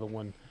me another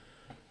one.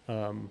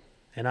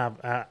 And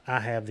I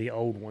have the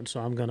old one,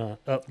 so I'm going to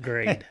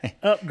upgrade.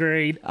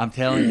 I'm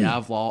telling you,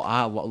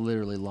 I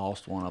literally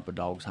lost one up a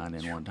dog's hind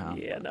end one time.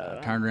 Yeah, no.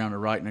 I turned around to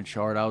write in a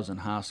chart. I was in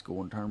high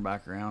school and turned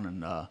back around,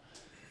 and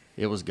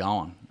it was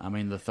gone. I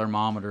mean, the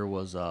thermometer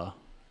was,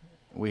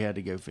 we had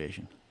to go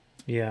fishing.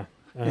 Yeah.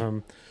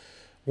 One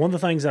of the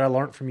things that I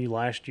learned from you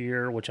last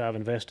year, which I've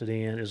invested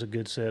in, is a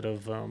good set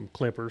of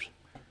clippers.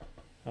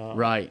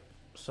 Right.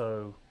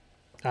 So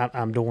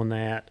I'm doing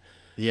that.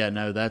 Yeah,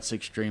 no, that's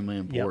extremely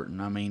important.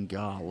 Yep. I mean,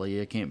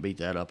 golly, I can't beat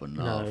that up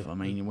enough. No. I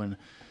mean, when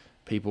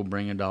people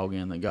bring a dog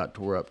in that got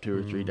tore up 2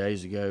 or 3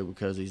 days ago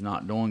because he's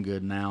not doing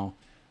good now,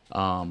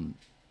 and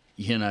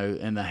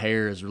the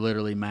hair is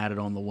literally matted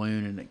on the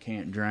wound and it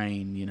can't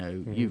drain,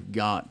 you've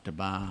got to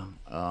buy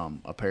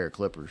a pair of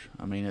clippers.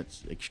 I mean,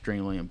 it's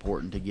extremely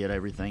important to get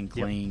everything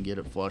clean, get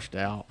it flushed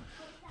out,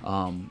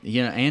 and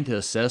to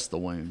assess the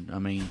wound. I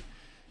mean,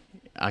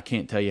 I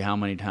can't tell you how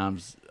many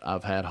times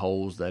I've had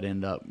holes that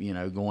end up,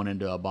 going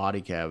into a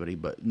body cavity,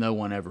 but no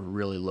one ever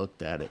really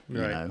looked at it,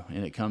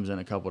 and it comes in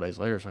a couple of days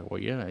later. It's like, well,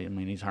 yeah, I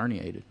mean, he's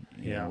herniated.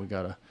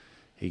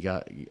 He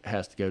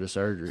has to go to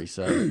surgery.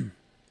 So,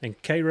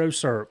 and K-Rose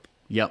syrup.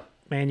 Yep.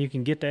 Man, you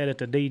can get that at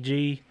the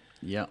DG.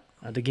 Yep.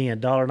 And again,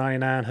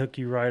 $1.99, hook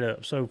you right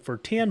up. So for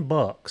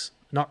 $10,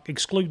 not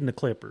excluding the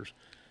clippers,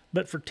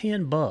 but for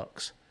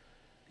 $10,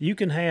 you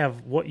can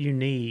have what you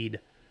need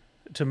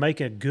to make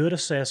a good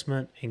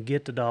assessment and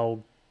get the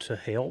dog to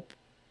help,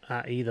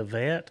 i.e. the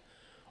vet,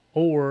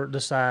 or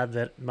decide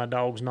that my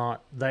dog's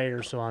not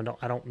there, so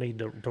I don't need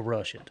to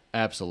rush it.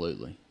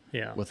 Absolutely.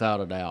 Yeah. Without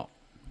a doubt.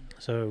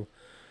 So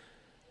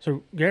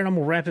Garrett, I'm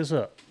gonna wrap this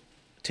up.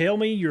 Tell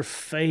me your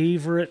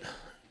favorite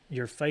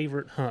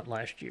hunt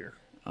last year.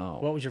 Oh,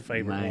 what was your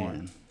favorite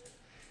one?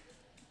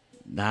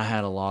 I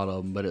had a lot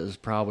of them, but it was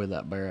probably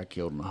that bear I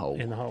killed in the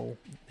hole.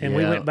 And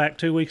we went back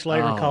 2 weeks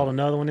later and caught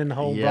another one in the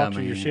hole, brought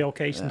your shell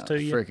casings to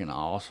you. Freaking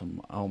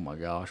awesome. Oh, my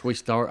gosh.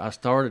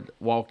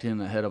 Walked in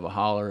ahead of a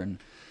holler, and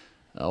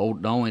the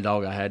only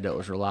dog I had that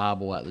was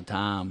reliable at the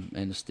time,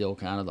 and still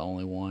kind of the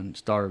only one,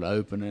 started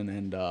opening,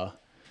 and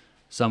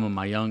some of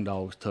my young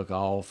dogs took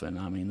off, and,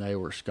 I mean, they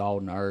were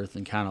scalding the earth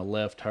and kind of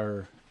left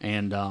her.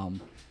 And,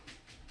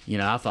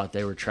 I thought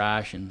they were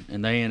trashing,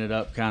 and they ended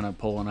up kind of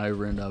pulling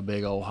over into a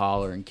big old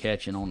holler and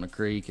catching on the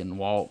creek and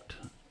walked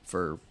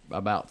for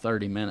about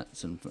 30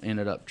 minutes and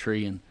ended up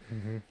treeing.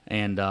 Mm-hmm.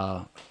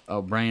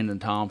 And Brandon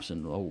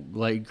Thompson, old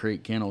Glade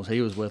Creek Kennels,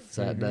 he was with us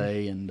that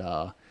day, and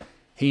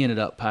he ended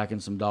up packing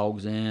some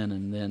dogs in,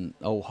 and then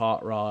old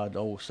Hot Rod,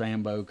 old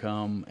Sambo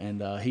come,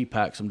 and he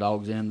packed some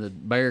dogs in. The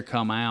bear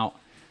come out,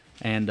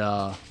 and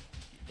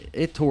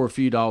it tore a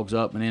few dogs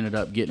up and ended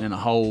up getting in a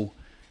hole,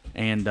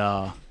 and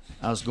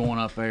I was going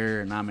up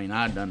there, and, I mean,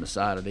 I'd done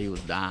decided he was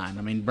dying.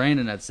 I mean,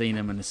 Brandon had seen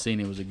him and had seen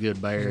he was a good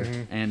bear,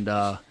 and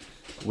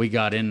we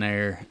got in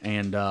there,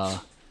 and I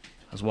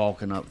was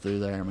walking up through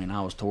there. I mean,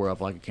 I was tore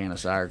up like a can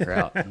of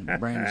sauerkraut. And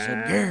Brandon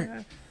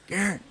said,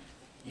 Garrett,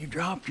 you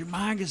dropped your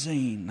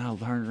magazine. And I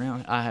turned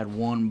around. I had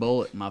one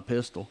bullet in my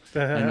pistol,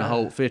 and the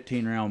whole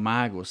 15-round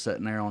mag was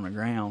sitting there on the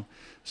ground.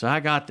 So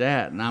I got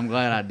that, and I'm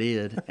glad I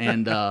did.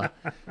 And,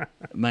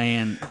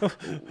 man.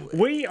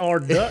 We are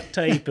duct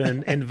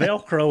taping and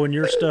Velcroing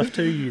your stuff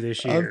to you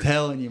this year. I'm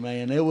telling you,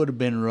 man, it would have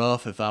been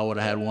rough if I would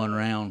have had one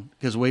round,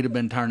 because we'd have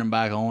been turning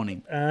back on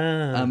him.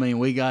 I mean,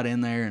 we got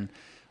in there, and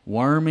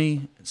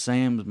Wormy,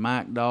 Sam's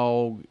Mac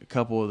dog, a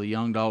couple of the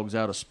young dogs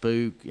out of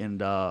Spook,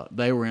 and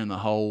they were in the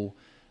hole.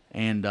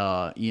 And,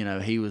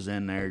 he was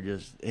in there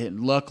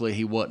luckily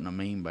he wasn't a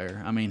mean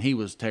bear. I mean, he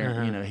was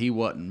terrible, he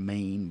wasn't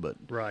mean, but,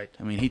 right.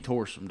 I mean, he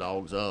tore some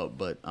dogs up,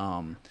 but,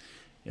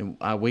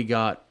 we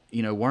got,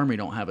 Wormy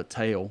don't have a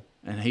tail,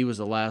 and he was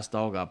the last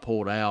dog I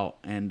pulled out,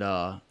 and,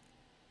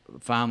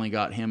 finally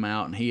got him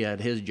out, and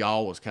his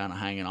jaw was kind of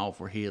hanging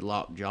off where he had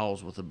locked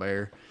jaws with the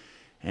bear.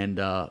 And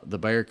the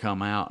bear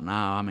come out, and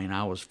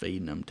I was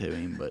feeding them to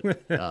him,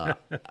 but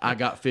I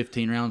got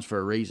 15 rounds for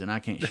a reason. I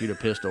can't shoot a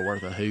pistol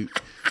worth a hoot.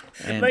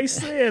 And They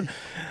said,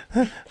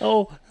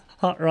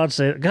 Hot Rod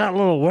said, got a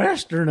little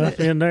Western up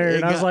in there.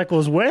 And I was like,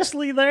 was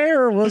Wesley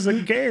there or was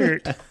it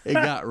Garrett? It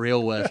got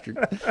real Western.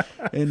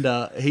 And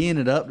he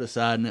ended up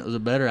deciding it was a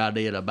better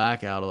idea to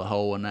back out of the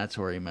hole, and that's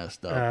where he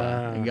messed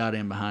up. He got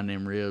in behind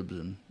them ribs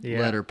and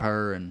let her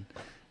purr,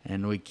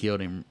 and we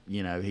killed him.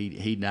 You know,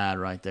 he died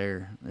right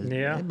there.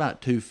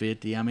 About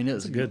 250. I mean, it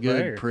was a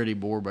good pretty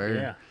boar bear.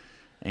 Yeah.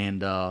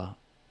 And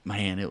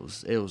man, it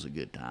was a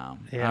good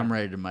time. Yeah. I'm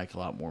ready to make a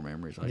lot more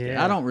memories like that.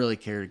 I don't really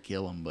care to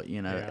kill them, but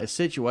you know, a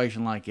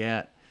situation like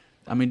that.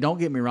 I mean, don't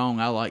get me wrong,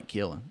 I like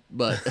killing,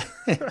 but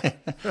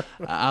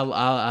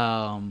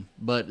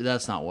but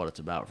that's not what it's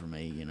about for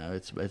me. You know,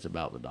 it's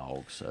about the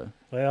dogs. So.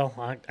 Well,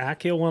 I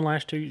killed one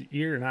last 2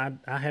 years, and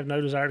I have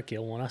no desire to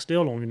kill one. I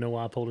still don't even know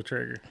why I pulled the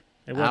trigger.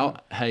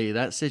 Hey,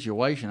 that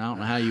situation, I don't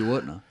know how you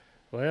wouldn't have.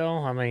 Well,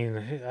 I mean,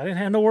 I didn't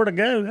have nowhere to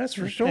go. That's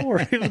for sure.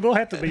 It was going to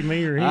have to be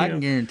me or him. I can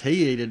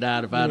guarantee he'd have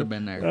died if I'd have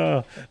been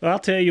there. I'll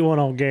tell you one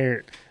on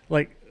Garrett.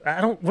 Like I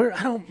don't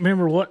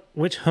remember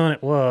which hunt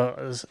it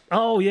was.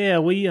 Oh yeah,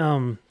 we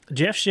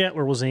Jeff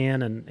Shetler was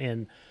in,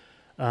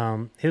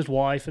 and his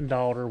wife and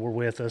daughter were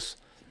with us,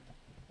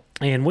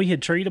 and we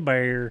had treated a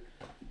bear,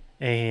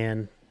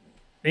 and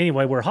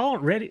anyway, we're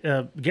hauling ready.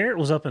 Garrett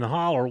was up in a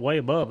holler way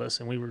above us,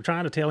 and we were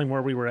trying to tell him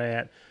where we were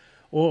at.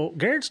 Well,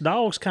 Garrett's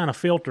dogs kind of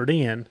filtered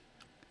in.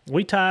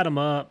 We tied him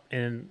up,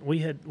 and we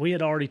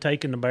had already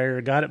taken the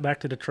bear, got it back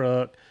to the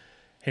truck,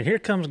 and here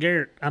comes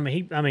Garrett. I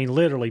mean,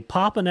 literally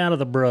popping out of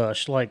the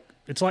brush like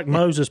it's like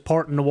Moses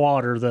parting the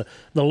water. The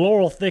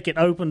laurel thicket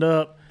opened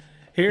up.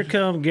 Here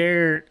come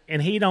Garrett,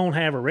 and he don't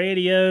have a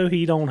radio.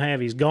 He don't have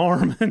his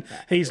Garmin.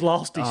 He's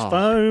lost his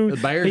phone. The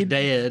bear's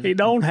dead. He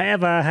don't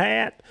have a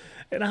hat.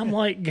 And I'm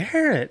like,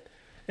 Garrett.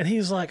 And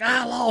he's like,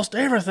 I lost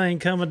everything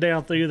coming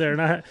down through there.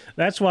 And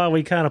that's why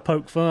we kind of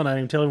poke fun at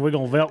him, tell him we're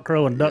going to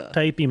Velcro and duct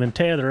tape him and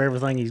tether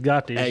everything he's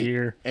got this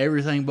year.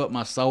 Everything but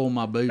my sole and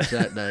my boots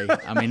that day.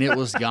 I mean, it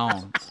was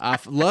gone. I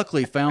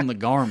luckily found the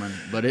Garmin,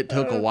 but it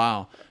took a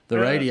while. The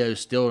radio's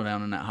still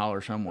down in that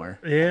holler somewhere.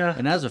 Yeah.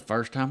 And that's the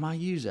first time I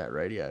used that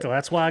radio. So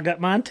that's why I got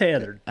mine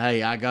tethered.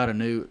 Hey, I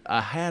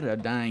had a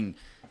dang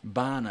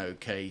bino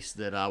case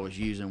that I was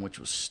using, which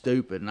was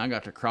stupid. And I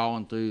got to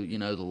crawling through,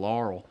 the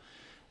laurel.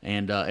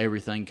 And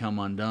everything come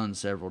undone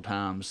several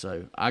times.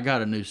 So I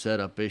got a new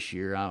setup this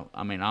year.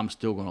 I mean, I'm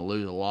still going to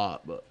lose a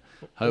lot, but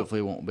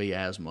hopefully it won't be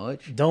as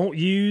much. Don't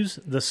use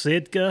the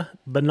Sitka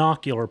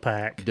binocular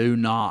pack. Do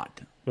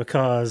not.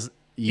 Because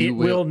it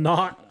will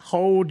not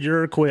hold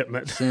your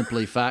equipment.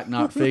 Simply fact,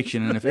 not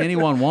fiction. And if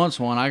anyone wants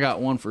one, I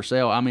got one for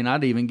sale. I mean,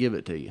 I'd even give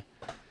it to you.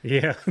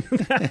 Yeah.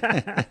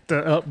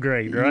 To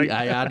upgrade, right?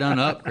 I done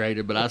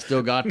upgraded, but I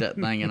still got that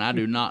thing, and I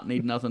do not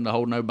need nothing to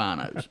hold no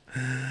binos.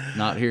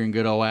 Not here in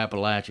good old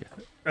Appalachia.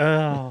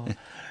 Oh,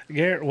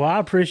 Garrett, well, I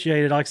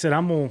appreciate it. Like I said,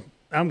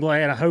 I'm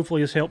glad.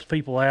 Hopefully this helps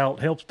people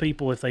out, helps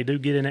people if they do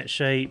get in that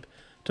shape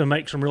to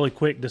make some really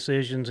quick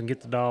decisions and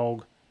get the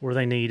dog where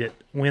they need it,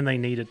 when they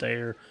need it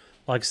there.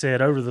 Like I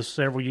said, over the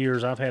several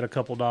years, I've had a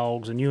couple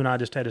dogs, and you and I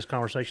just had this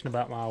conversation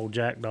about my old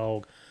Jack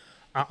dog.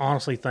 I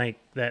honestly think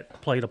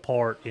that played a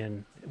part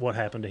in what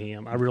happened to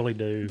him. I really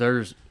do.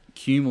 There's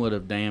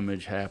cumulative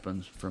damage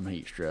happens from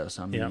heat stress.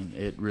 I mean,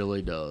 It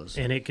really does.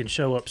 And it can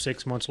show up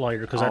 6 months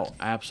later.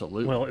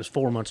 Absolutely. Well, it's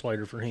 4 months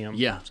later for him.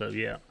 Yeah. So,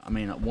 yeah. I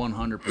mean,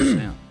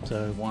 100%.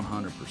 So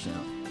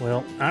 100%.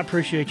 Well, I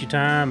appreciate your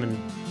time, and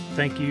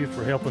thank you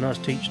for helping us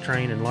teach,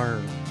 train, and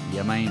learn.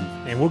 Yeah, man.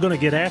 And we're going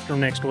to get after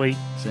them next week.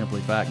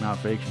 Simply fact, not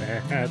fiction.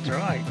 That's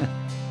right.